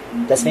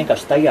 Tas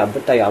vienkārši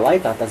tajā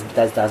laikā tās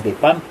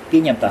bija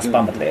pieņemtās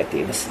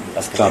pamatvērtības.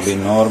 Tā bija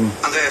norma.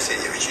 Андрей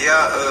Арсеньевич,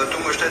 я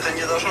думаю, что это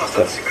не должно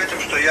остаться секретом,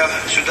 что я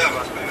сюда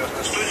вас привез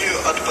на студию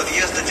от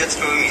подъезда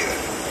детского мира.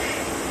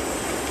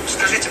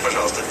 Скажите,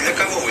 пожалуйста, для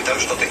кого вы там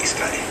что-то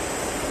искали?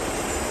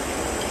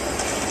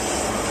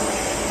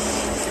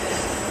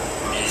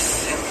 У меня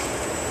есть сын,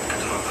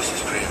 которому после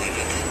Украины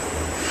лет.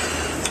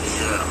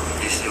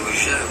 Если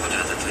уезжаю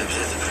куда-то, то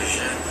обязательно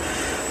приезжаю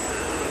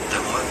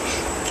домой,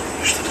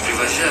 что-то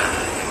привозя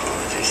ему,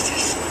 это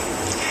естественно.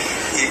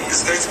 И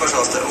скажите,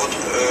 пожалуйста, вот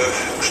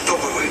что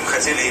бы вы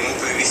хотели ему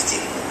привезти?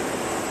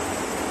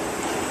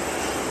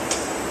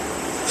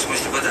 В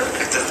смысле подарок?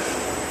 Это,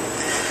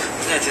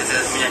 знаете, это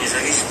от меня не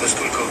зависит,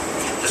 поскольку,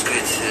 так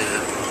сказать,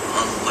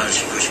 он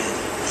мальчик очень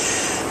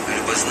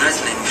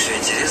любознательный, ему все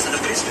интересно. Но,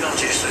 в принципе, он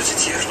интересуется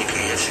техникой,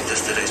 и я всегда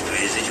стараюсь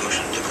привезти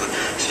машины, только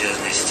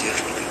связанные с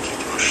техникой,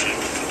 какие-то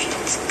машины, какие-то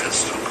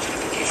конструкторы,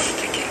 какие-то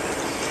такие.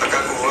 А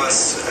как у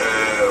вас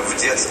в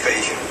детской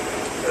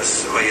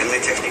с военной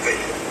техникой?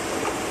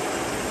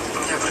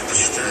 Я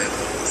предпочитаю,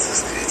 так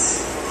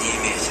сказать, не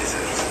иметь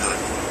этого в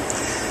доме.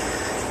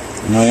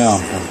 Ну, я...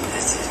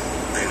 Эти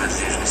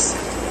принадлежности.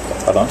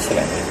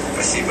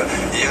 Спасибо.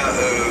 Я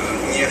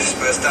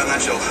неспроста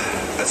начал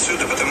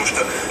отсюда, потому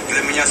что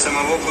для меня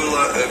самого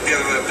было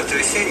первое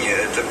потрясение,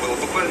 это было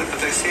буквально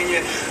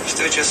потрясение,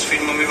 встреча с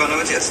фильмом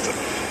Иванова детства.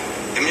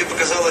 И мне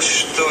показалось,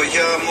 что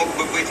я мог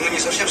бы быть, не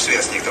совсем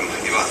сверстником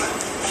Ивана,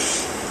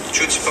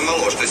 чуть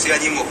помоложе, то есть я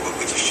не мог бы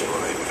быть еще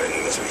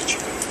военным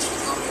разведчиком.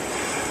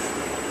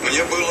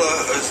 Мне было,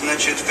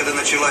 значит, когда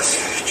началась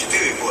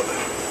 4 года,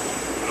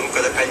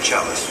 когда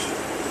кончалась,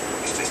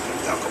 естественно,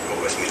 там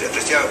около 8 лет, то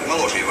есть я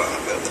моложе Ивана,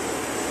 правда?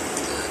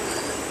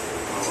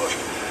 Моложе.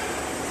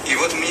 И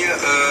вот мне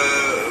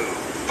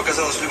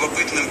показалось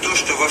любопытным то,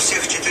 что во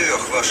всех 4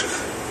 ваших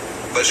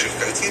больших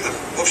картинах,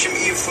 в общем,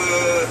 и в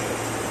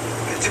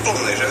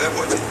дипломной же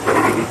работе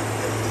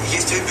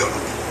есть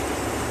ребенок.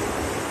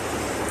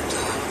 Да,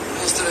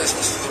 я стараюсь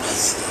не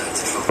вспоминать о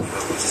дипломной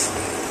работе.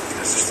 Мне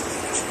кажется, что это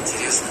очень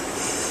интересно.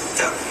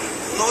 Да.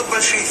 Но вот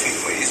большие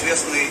фильмы,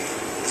 известные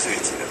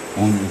зрителям.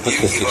 Un tas,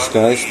 kas ir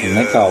skaisti,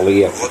 nekā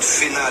lieka. Вот в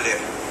финале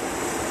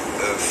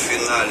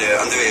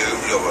Андрея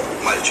Рублева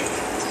 «Мальчик,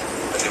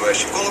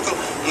 отливающий колокол»,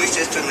 ну,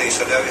 естественно, и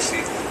 «Солярис»,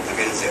 и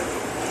 «Огонь зеркала».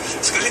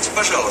 Скажите,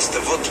 пожалуйста,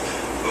 вот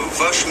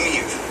ваш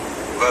мир,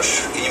 ваш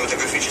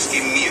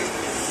кинематографический мир,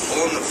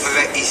 он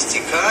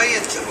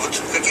проистекает, вот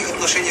в каких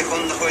отношениях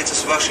он находится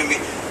с вашим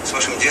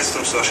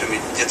детством, с вашими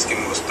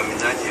детскими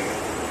воспоминаниями?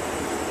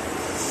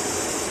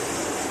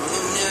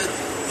 Мне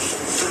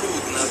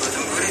трудно об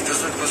этом говорить,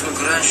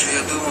 поскольку раньше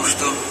я думал,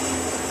 что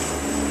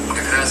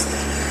как раз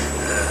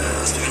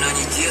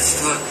воспоминания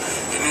детства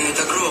имеют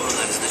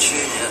огромное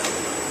значение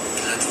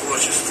для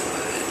творчества,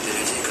 для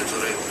людей,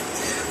 которые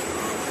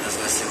могут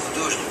назвать себя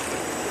художниками.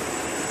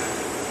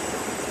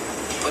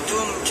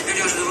 Потом, теперь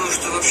я уже думаю,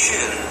 что вообще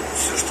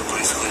все, что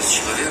происходит с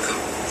человеком,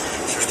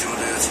 все, что ему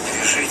удается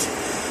пережить,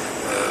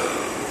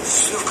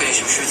 все в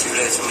конечном счете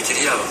является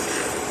материалом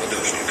для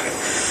художника.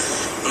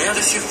 Но я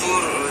до сих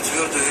пор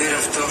твердо уверен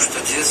в том, что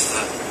детство,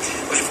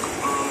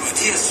 в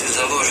детстве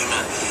заложено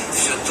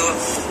все то,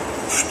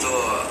 что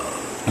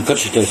Kad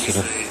šitais ir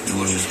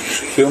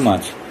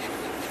filmēts?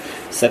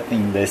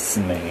 74.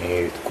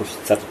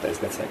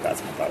 gads vai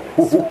kāds man tā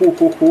liekas.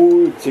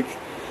 Cik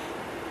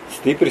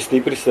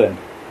stipri sen.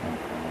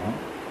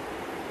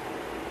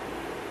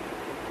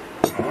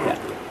 Jā,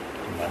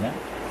 vai ne?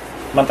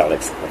 Man tā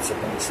liekas, ka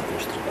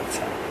 73 gads.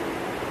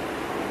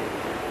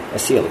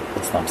 Es ieliku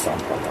pēc tam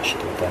SoundCloudā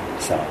šito te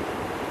savu.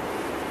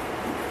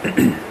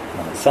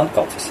 Man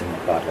SoundClouds es viņu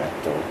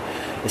pārvērtu.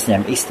 Es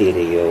viņam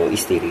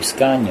iztīrīju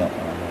skaņu,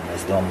 un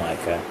es domāju,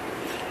 ka...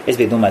 Es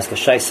biju domājis, ka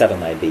šai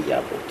sarunai bija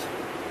jābūt.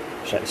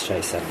 Šai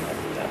sarunai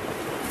bija jābūt.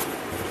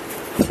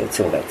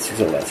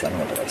 Cilvēks jau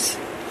nodarēs.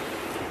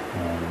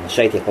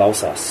 Šeit tie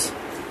klausās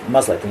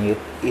mazliet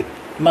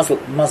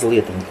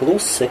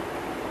klusi.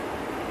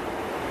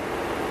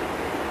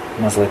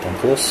 Mazliet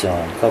klusi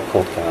un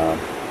kaut kā...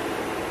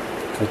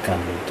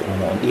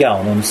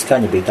 Un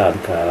skaņa bija tāda,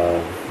 ka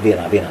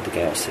vienā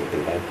tikai ausī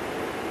bija, vai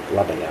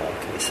labajā vai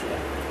kreisajā.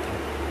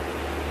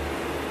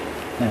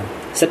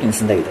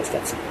 79.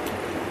 gads.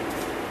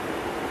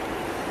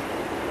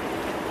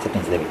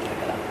 79.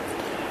 gadā.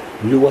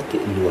 Ļoti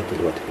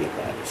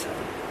pieklājīgs.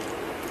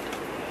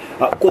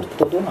 Ko tu par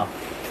to domā?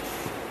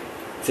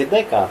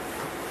 Dzirdēji kā?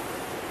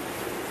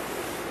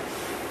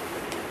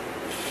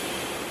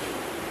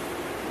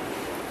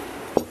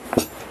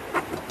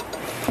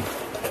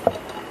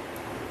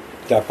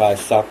 Tā kā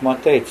es sākumā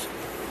teicu,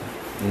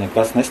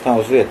 nekas nestāv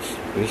uz vietas,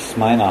 viss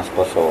mainās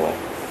pasaulē.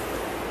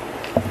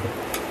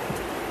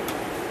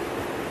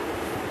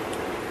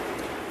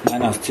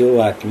 Mainās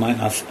cilvēki,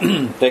 mainās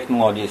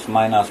tehnoloģijas,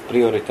 mainās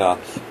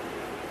prioritātes.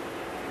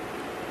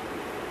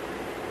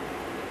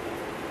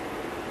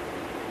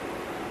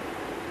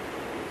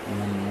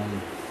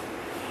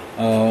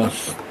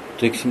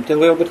 Tiksim, te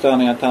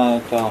Lielbritānijā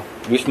tā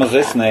vismaz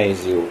es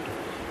neizjūtu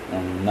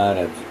un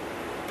neredzu,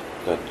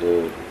 kad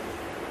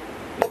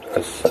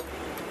kas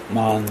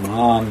man,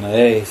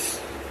 es.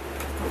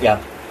 Jā,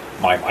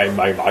 mai.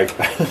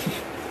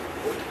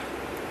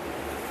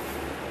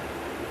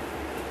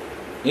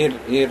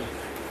 Ir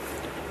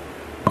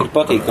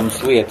patīkams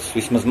lietas,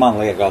 vismaz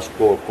man liekas,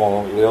 ko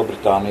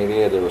Lielbritānija ir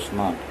iedevusi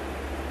man.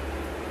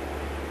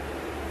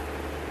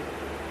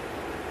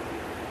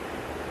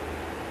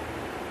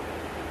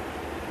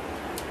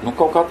 Nu,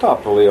 kaut kā tā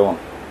pa lielu.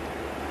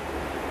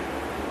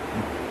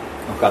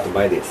 Kā tu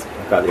baidies?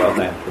 Kādu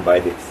jautājumu tu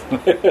baidies?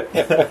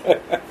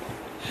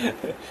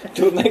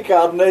 Tu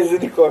nekādu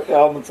nezini, ko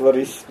Helmuts var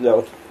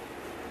izspļaut.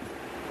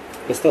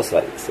 Kas tev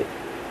svarīgs ir?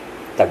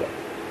 Tagad.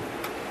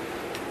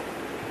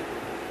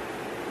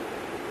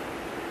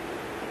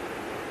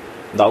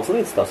 Daudz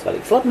lietas tev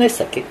svarīgas. Labi,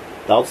 nesaki.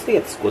 Daudz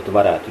lietas, ko tu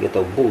varētu, ja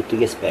tev būtu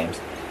iespējams.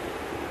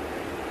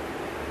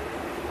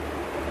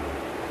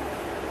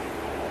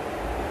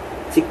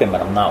 Cik,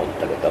 piemēram, naudu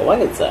tagad tev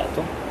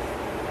vajadzētu,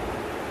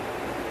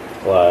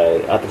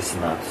 lai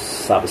atrisinātu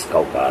savas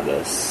kaut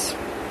kādas,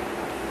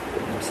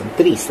 piemēram,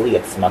 3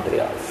 lietas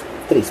materiāls.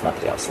 3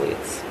 materiāls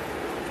lietas.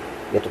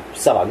 Ja tu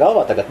savā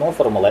galvā tagad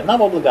noformulē,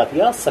 nav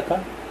obligāti jāsaka,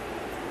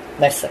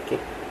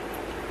 nesaki.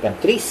 Gan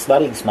 3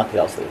 svarīgas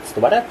materiāls lietas. Tu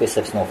varētu pie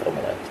sevis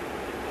noformulēt.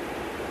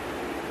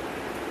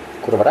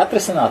 Kuru var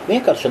atrisināt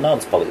vienkārši ar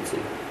naudas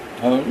palīdzību.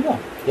 Jā.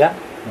 Ja?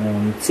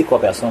 Un cik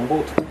kopējā summa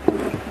būtu?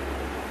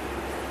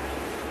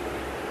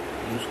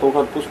 Uz kaut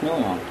kādu 500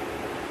 000.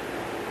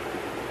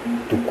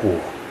 Tu ko?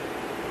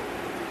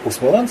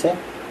 500 000, ja?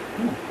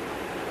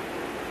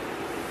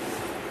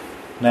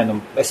 Nē, nu,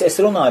 es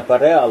runāju par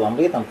reālām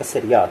lietām, kas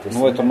ir jāatrisina.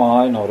 Nu, vai tā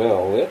māja nav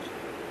reāla lieta?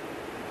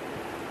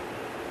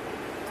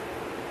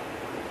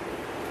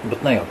 Bet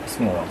ne jau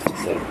 500 000,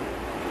 tas ir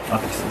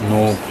atrisināt. Nu,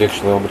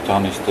 priekš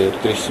Lielbritānijas te ir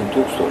 300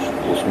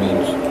 000 plus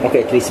mīnus. Ok,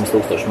 300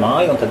 000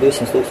 māju un tad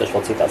 200 000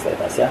 vēl citās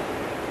lietās, ja?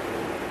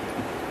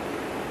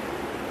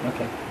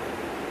 Ok.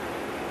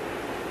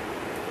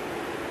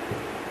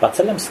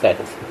 Paceļams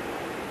skaitlis?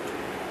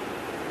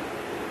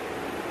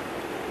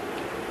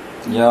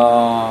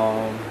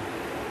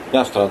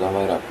 Jāstrādā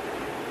vairāk.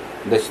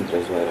 10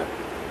 reizes vairāk.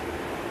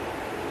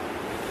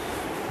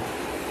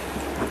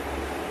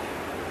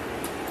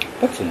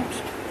 Paceļams.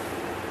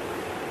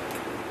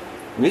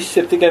 Viss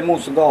ir tikai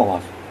mūsu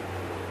galvās.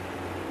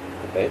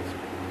 Kāpēc?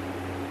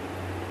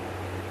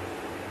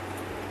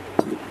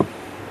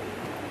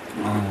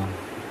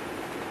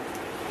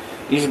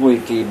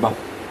 Izglītība,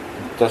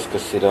 tas,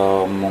 kas ir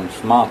mums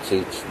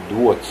mācīts,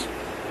 dots.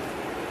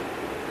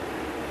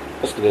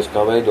 Paskaties,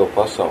 kā veido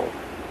pasauli.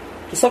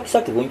 Tu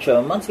saki, viņš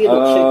mans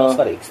viedoklis šeit nav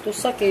svarīgs. Tu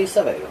saki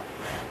savējo.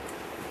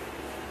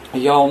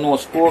 Jau no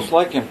skolas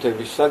laikiem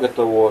tevi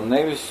sagatavo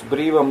nevis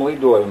brīvam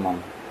lidojumam,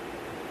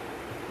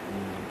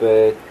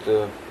 bet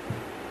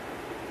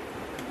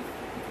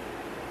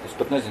es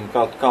pat nezinu,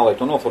 kā lai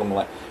to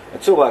noformulē.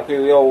 Cilvēki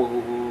jau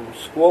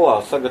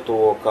skolā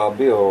sagatavo kā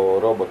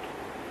biorobotu.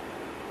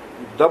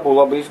 Dabū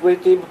labu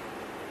izglītību,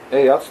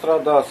 ej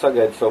atstrādā,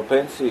 sagaidi savu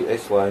pensiju,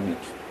 esi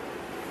laimīgs.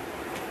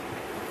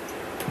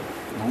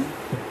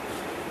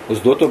 Uz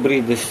doto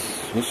brīdi es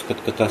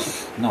uzskatu, ka tas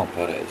nav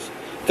pareizi.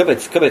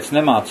 Kāpēc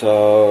nemāca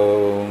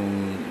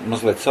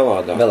mazliet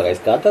savādāk? Vēlreiz,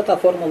 kāda tā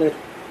formula ir?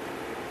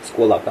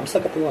 Skolā kam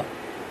sagatavo?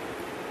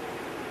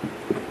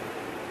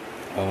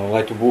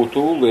 Lai tu būtu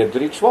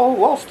liederīgs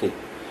valstī,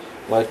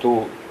 lai tu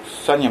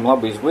saņem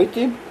labu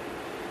izglītību,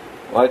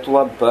 lai tu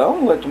labi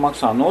pelni, lai tu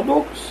maksā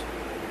nodokļus,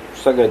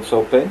 sagaidi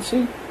savu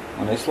pensiju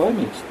un esi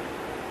laimīgs.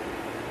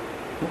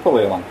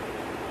 Palielam.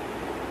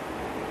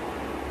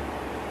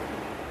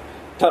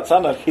 Tāds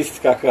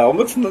anarchists kā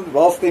Helmuts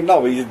valstīm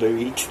nav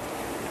izdevīgs.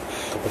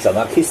 Kāpēc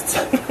anarchists?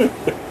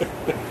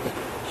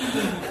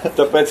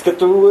 Tāpēc, ka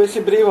tu esi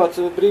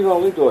brīvā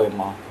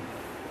lidojumā.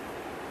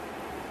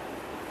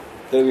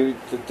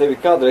 Tevi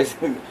kādreiz...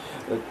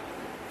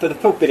 Tad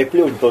pupiri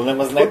pļuņi to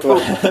nemaz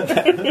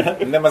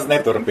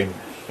neturpina.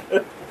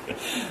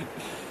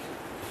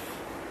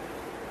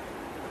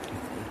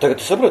 Tagad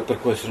tu saproti, par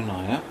ko es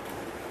runāju, ja?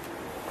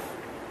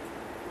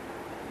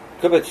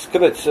 Kāpēc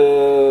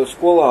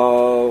skolā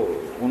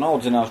un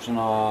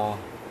audzināšanā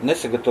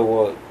nesagatavo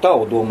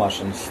tavu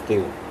domāšanas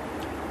stilu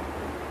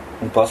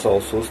un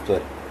pasaules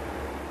uztveri,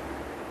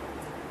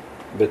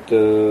 bet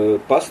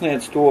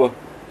pasniedz to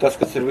tas,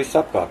 kas ir viss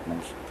apkārt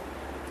mums.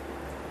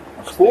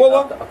 Skola...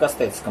 Kas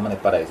teica, ka man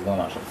ir pareizi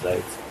domāšanas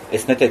veids?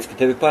 Es neteicu, ka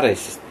tev ir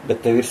pareizs, bet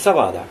tev ir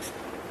savādāks.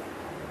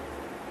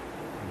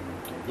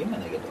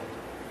 Ģimene iedod.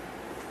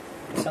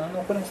 Es jau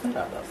no kurienes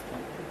nerādās.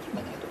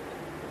 Ģimene iedod.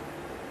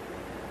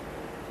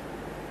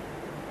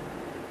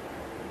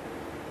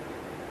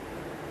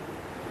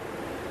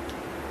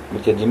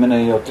 Bet ja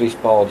ģimenei jau 3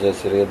 paudzēs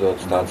ir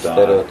iedots tāds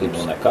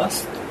stereotips. Nekas,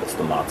 tāpēc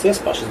tu mācies,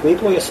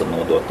 pašizglītojies un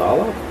nodot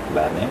tālāk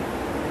bērniem.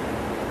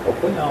 Kaut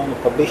ko jaunu,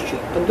 pa bišķi,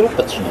 pa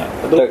drupačiņā.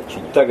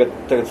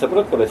 Tagad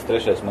saprot, kāpēc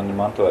 3. man ir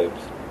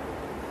mantojums.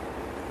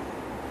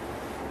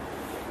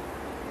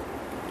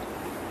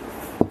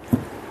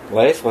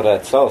 Lai es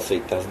varētu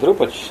salsīt tās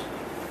drupačas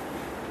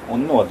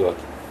un nodot.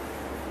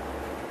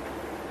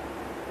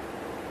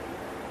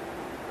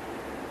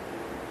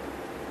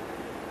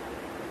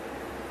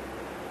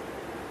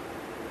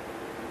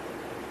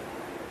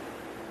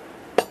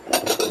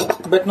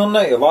 Bet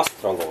ne jau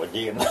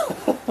astroloģija.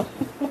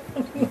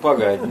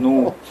 Pagaidi,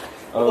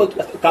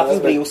 Katrs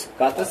brīvs.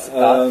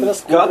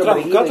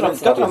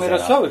 Katram ir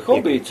savi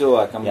hobiji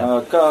cilvēkam.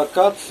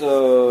 Kāds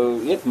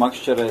iet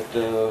makšķerēt,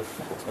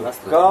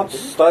 kāds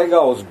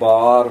staigā uz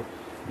bāru.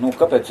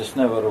 Kāpēc es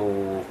nevaru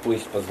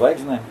plīst pa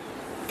zvaigznēm?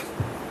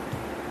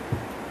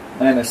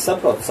 Nē, es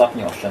saprotu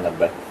sapņošana,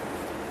 bet...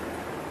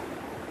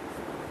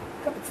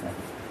 Kāpēc ne?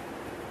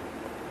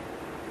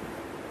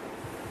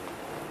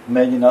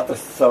 Mēģina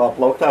atrast savā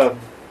plauktā.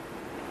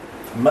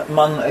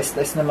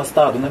 Es nemaz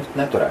tādu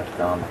neturētu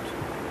grāmatu.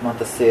 Man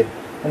tas ir...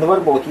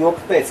 varbūt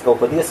joka pēc kaut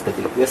kad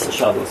ieskatīties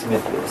šādos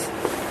mirkļos.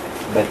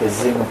 Bet es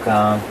zinu, ka...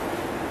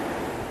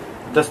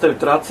 Tas tevi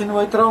tracina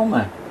vai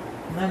traumē?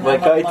 Vai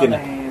kaitina?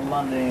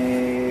 Mani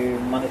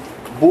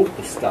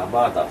burtiskā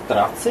vārdā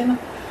tracina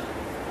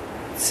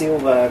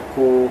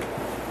cilvēku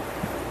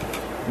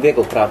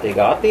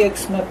vieglprātīgā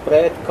attieksme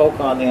pret kaut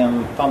kādām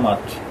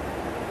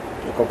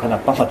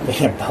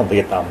pamatiem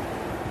lietām.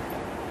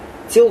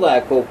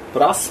 Cilvēku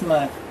prasme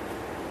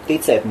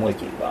ticēt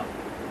muļķībām.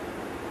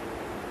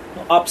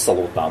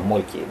 Absolūtām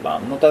muļķībām.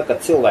 Tad, kad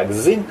cilvēks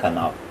zina, ka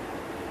nav,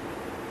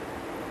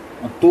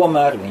 un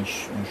tomēr viņš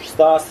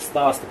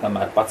stāsta,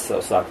 kamēr pats sev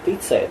sāk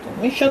ticēt, un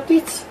viņš jau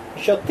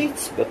tic,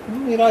 bet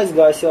ir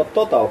aizgājis jau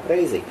totāli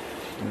crazy.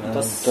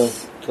 Tas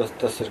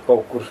ir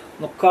kaut kur...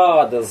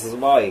 Kādas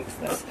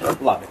zvaigznes.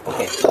 Labi, ok,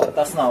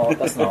 tas nav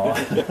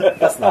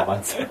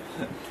mans.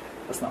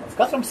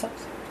 Katram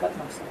savs.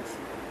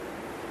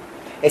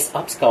 Es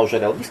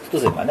apskaužu reliģiskus, tu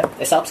zini, vai ne?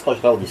 Es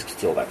apskaužu reliģiskus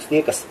cilvēkus. Tie,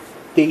 kas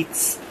tic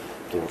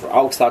tur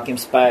augstākiem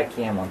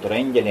spēkiem un tur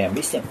eņģeļiem,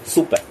 visiem,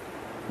 super.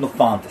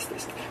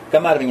 Fantastiski.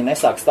 Kamēr viņi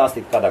nesāk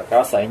stāstīt, kādā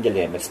krāsā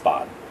eņģeļiem ir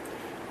spārni.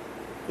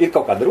 Ir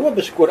kaut kāda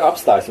robeža, kur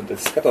apstājas, un tad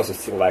es skatos uz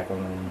cilvēku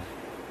un...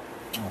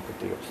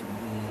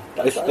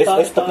 Es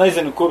pat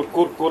nezinu,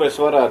 kur es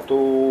varētu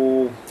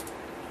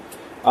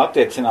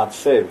attiecināt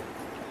sevi.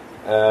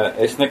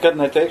 Es nekad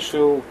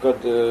neteikšu, kad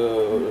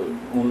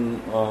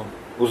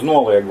uz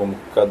noliegumu,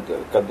 kad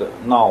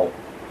nav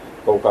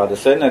kaut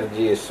kādas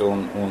enerģijas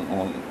un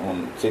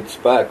citu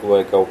spēku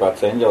vai kaut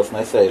kāds eņģels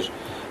nesēž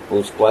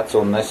uz pleca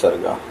un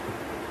nesargā.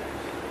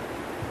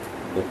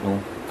 Bet,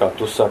 kā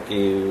tu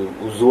saki,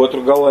 uz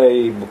otru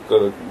galējību,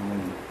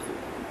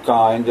 kā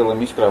eņģelim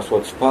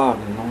izkrāsot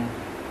spārni,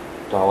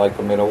 tā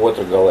laikam ir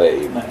otra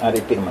galējība.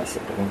 Arī pirmais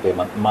ir, pie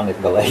man ir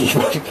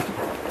galējība.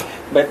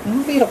 Bet,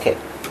 ir ok.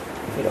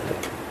 Ir ok.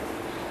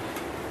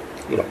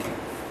 Ir ok.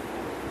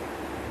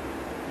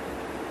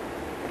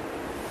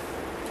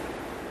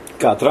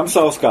 Katram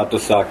savs, kā tu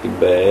saki,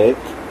 bet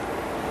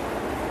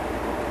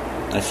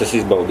es esmu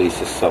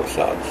izbaudījis uz savas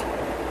ādas.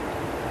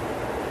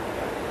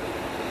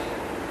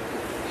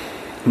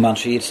 Man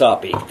šī ir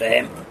sāpīga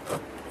tēma,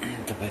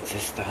 tāpēc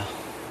es tā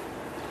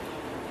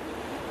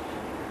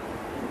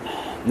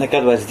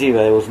nekad vairs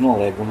dzīvē uz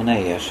noliegumu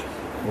neiešu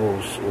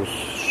uz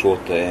šo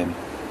tēmu.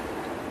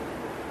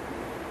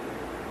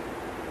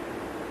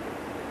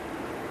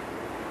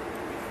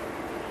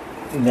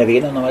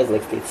 Nevienam nav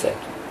aizliegts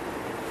ticēt.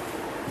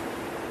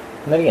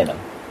 Nevienam.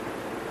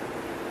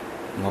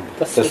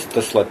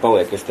 Tas lai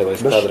paliek, es tev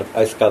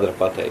aiz kadra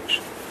pateikšu.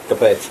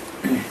 Kāpēc?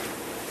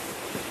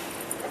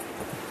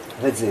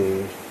 Redzi,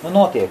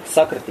 notiek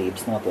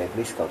sakritības, notiek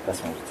viss kaut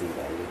kas mums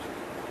dzīvē ir.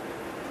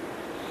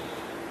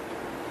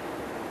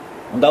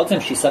 Un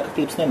daudziem šīs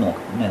sakritības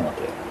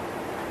nenotiek.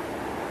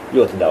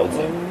 Ļoti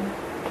daudziem.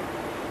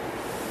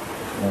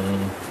 Un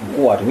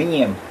ko ar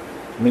viņiem?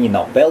 Viņi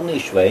nav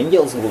pelnījuši vai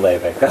eņģelis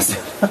gulēja vai kas?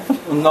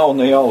 Nav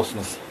ne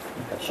jausmas.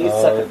 Šīs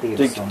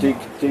sakritības.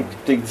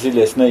 Tik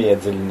dziļi es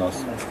neiedziļinos.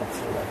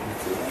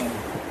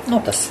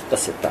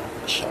 Tas ir tā.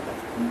 Šādi.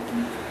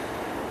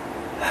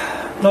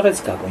 Redz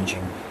kā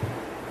guņķim.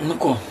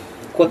 Ko?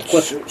 Ko?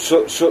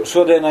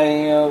 Šodienai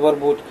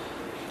varbūt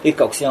ir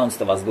kaut kas jauns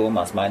tavās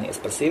domās mainījies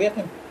par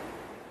sievietēm?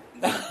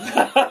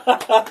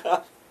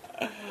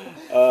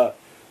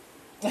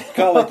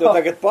 Kā lai tu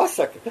tagad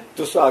pasaka?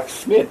 Tu sāksi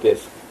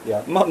smieties. Jā.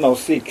 Man nav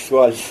sīkas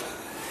vaļas.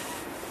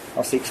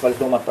 Nav sīkas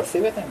vaļas domāt par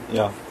sievietēm?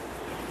 Jā.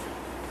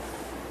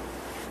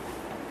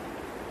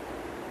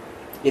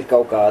 Ir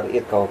kaut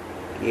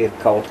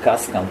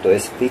kas, kam tu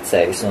esi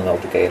ticējis un vēl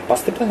tikai ir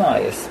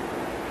pastiprinājies?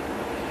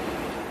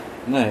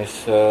 Nē, es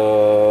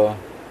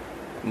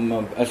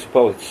esmu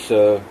palicis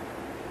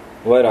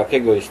vairāk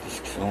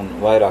egoistisks un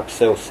vairāk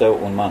sev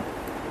un man.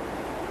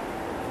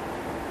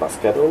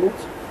 Paskaidro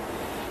lūdzu.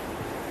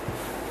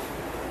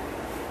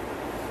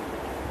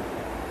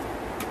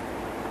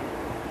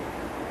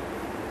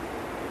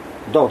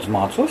 Daudz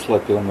mācos, lai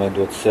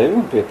pilnveidot sevi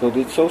un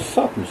piepildītu savus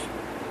sapņus.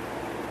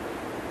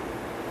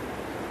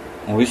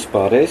 Un viss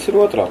pārējais ir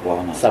otrā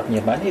plānā.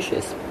 Sapņi ir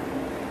mainījušies?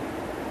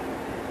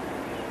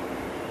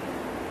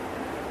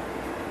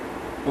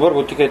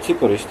 Varbūt tikai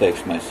ciparu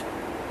izteiksmēs.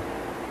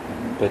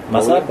 Bet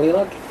mazāk,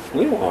 lielāk?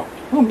 Lielāk.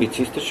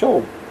 Ambīcijas taču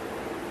aug.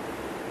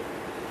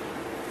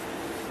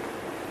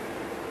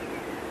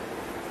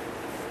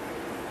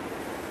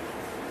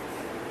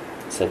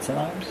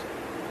 Secinājums?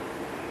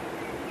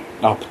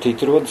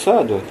 Apetīti rodas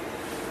ēdot.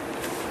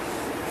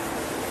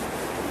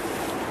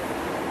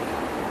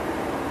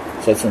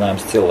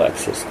 Secinājums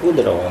cilvēks ir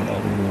skudra un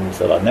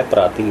savā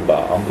neprātībā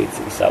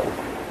ambīcijas aug.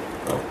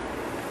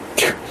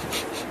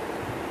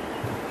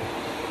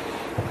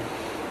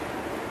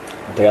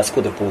 Un tajā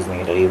skudra pūznī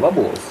ir arī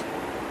vabols.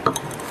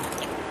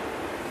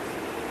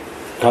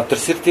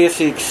 Katrs ir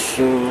tiesīgs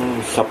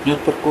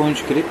sapņot, par ko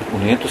viņš grib,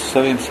 un iet uz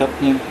saviem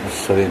sapņiem, uz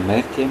saviem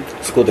mērķiem.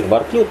 Skudra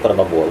var kļūt par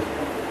vaboli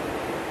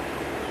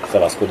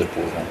savā skudra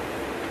pūznē.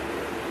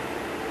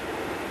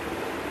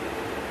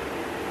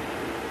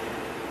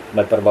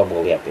 Vai par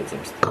vaboli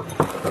jāpiedzimst?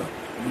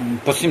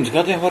 Pa 100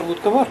 gadiem varbūt,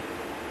 ka var.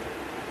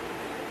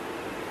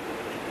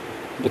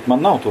 Bet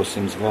man nav to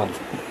 100 gadu.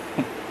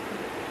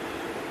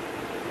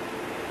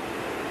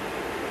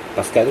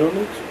 Paskaidro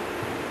lūdzu.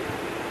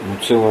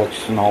 Cilvēks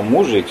nav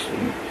mūžīgs.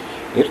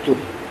 Ir tur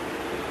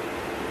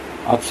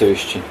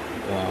atsevišķi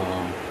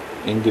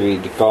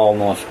individi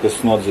kalnos,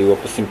 kas nodzīvo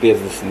pa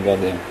 150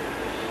 gadiem.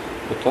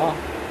 Bet tā,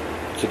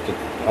 cik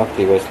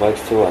aktīvais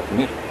laiks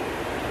cilvēkam ir?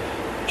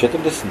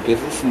 40,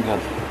 50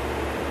 gadi.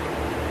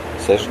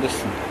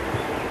 60.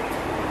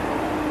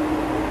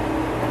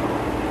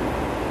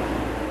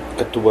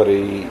 Kad tu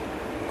vari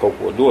kaut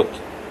ko dot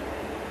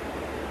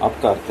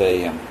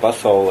apkārtējiem,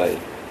 pasaulē,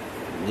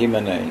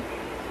 ģimenei,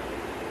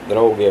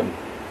 draugiem,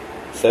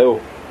 sev.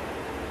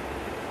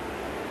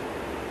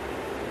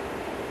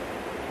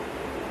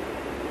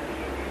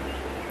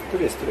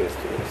 Turies.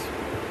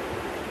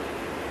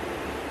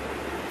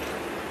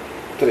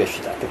 Turies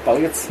šitā, te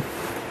paliec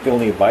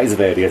pilnībā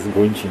aizvēries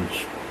guņčiņš.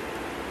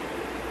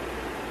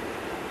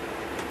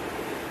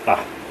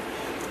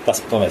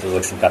 To mēs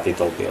uzliksim kā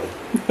tītolu bildi.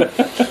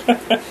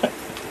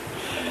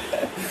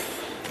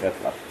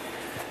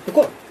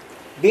 Ko?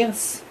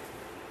 Viens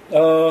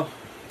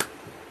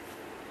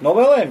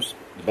novēlējums?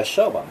 Bez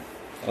šaubām.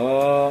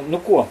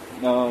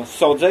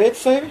 Saudzējiet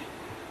sevi,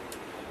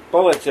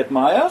 palieciet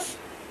mājās.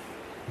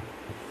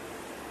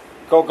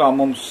 Kaut kā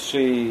mums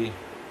šī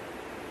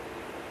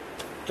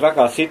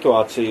trakā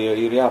situācija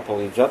ir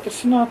jāpalīdz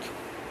atrisināt.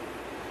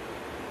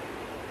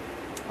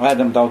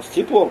 ēdam daudz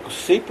ķiplokus,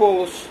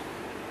 sīpolus,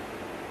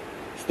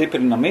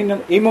 stiprinam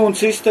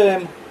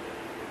imūnsistēmu.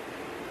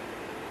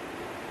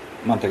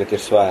 Man tagad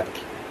ir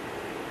svētki.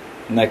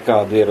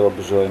 Nekādu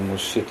ierobežojumu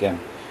uz šitiem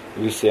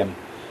visiem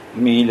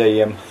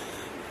mīļajiem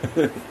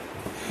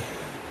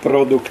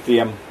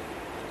produktiem.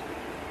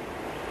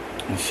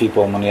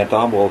 Sīpoli man iet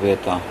ābolu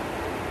vietā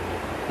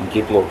un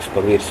ķiplokus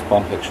pa virsmu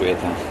konfekšu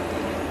vietā.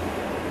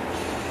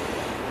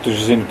 Tu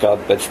zini,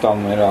 kāda pēc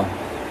tam ir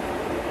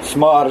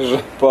smarža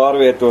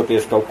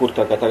pārvietoties kaut kur,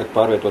 tā kā tagad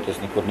pārvietoties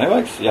nekur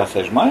nevajag,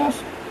 jāsēž mājās.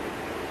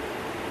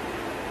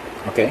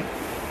 Ok.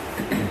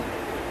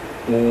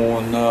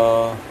 Un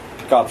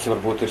kāds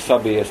varbūt ir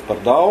sabijies par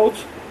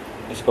daudz,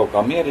 es kaut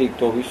kā mierīgi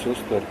to visu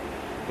uztveru,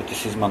 bet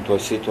es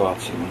izmantoju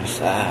situāciju un es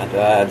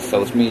ēdu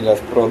savus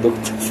mīļās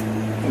produktus.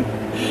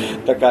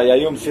 Tā kā, ja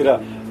jums ir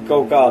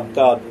kaut kādi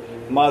tādi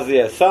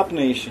mazie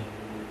sapnīši,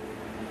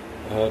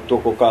 to,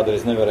 ko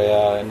kādreiz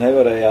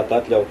nevarējāt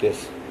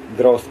atļauties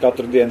graust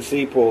katru dienu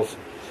sīpolus,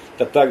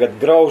 tad tagad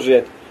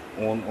graužiet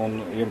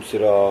un jums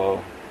ir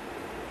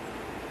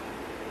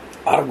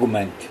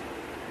argumenti.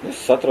 Es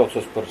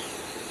satraucos par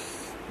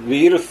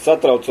vīrusu,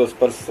 satraucos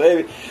par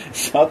sevi,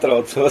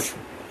 satraucos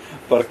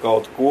par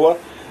kaut ko.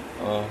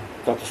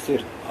 Kā tas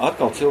ir?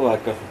 Atkal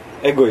cilvēka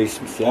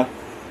egoisms, ja?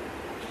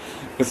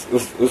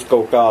 Uz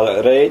kaut kā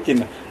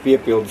rēķina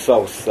piepildu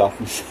savus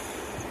sapņus.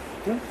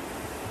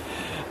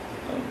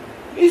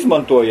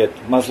 Izmantojiet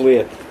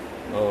mazliet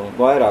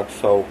vairāk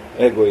savu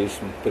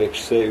egoismu priekš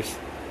sevis.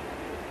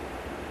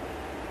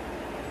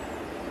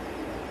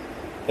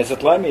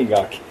 Esat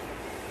laimīgāki.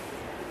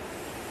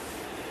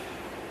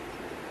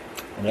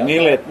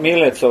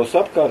 Mīliet savus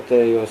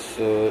apkārtējos,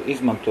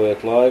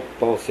 izmantojiet laiku,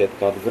 palasiet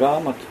kādu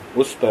grāmatu,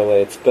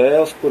 uzspēlējiet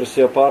spēles, kuras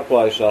jau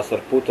pārklājušās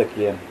ar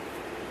putekļiem.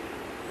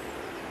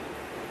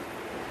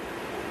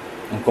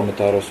 Un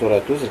komentāros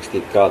varētu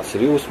uzrakstīt, kādas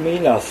ir jūsu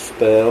mīļās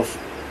spēles.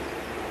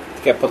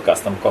 Tikai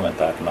podkastam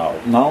komentāru nav.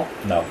 Nav?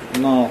 Nav.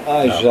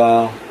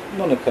 Žēl.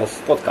 Nu, nekas.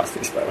 Podkastu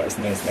vispār vairs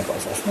neviens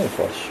neklausās. Nu, ir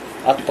forši.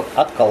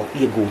 Atkal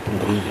iegūt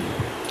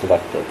brīvību, tu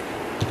vari teikt.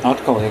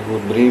 Atkal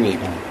iegūt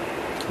brīvību.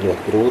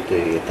 Ļoti grūti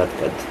ir tad,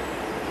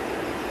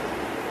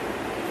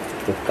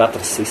 kad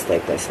katrs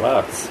izteiktais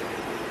vārds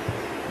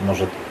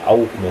может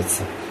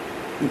augmēca.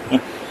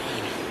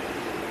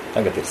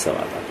 Tagad ir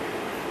savādāk.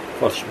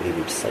 Forši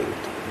brīvības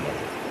sajūta.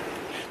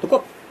 Nu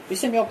ko,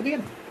 visiem jauku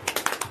dienu.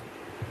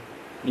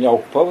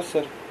 Jauku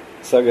pavasaru,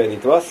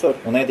 sagaidīt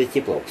vasaru. Un ēdiet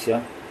ķiplokus, jā?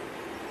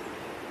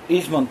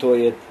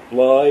 Izmantojiet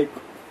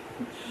laiku.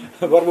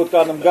 Varbūt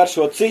kādam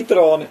garšo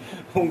citroni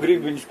un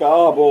grib viņus kā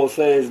ābolus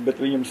ēst, bet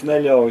viņams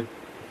neļauj.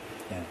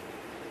 Jā.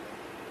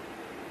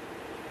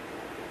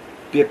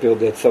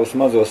 Piepildiet savus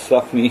mazos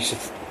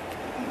sapnīšus.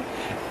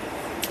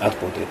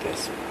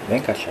 Atpūtieties.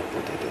 Vienkārši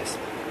atpūtieties.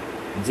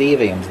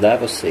 Dzīve jums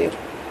devusi ir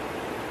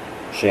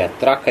šajā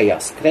trakajā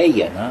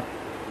skrejienā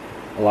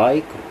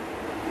laiku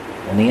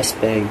un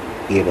iespēju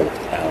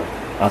ievilkt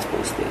elpu,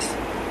 atpūsties.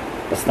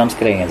 Pēc tam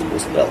skrejiens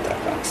būs vēl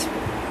trakāks.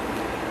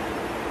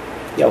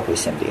 Jauku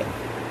visiem dienu.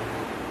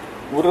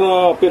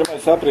 Urā, 1.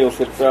 aprīlis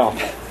ir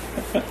krāp.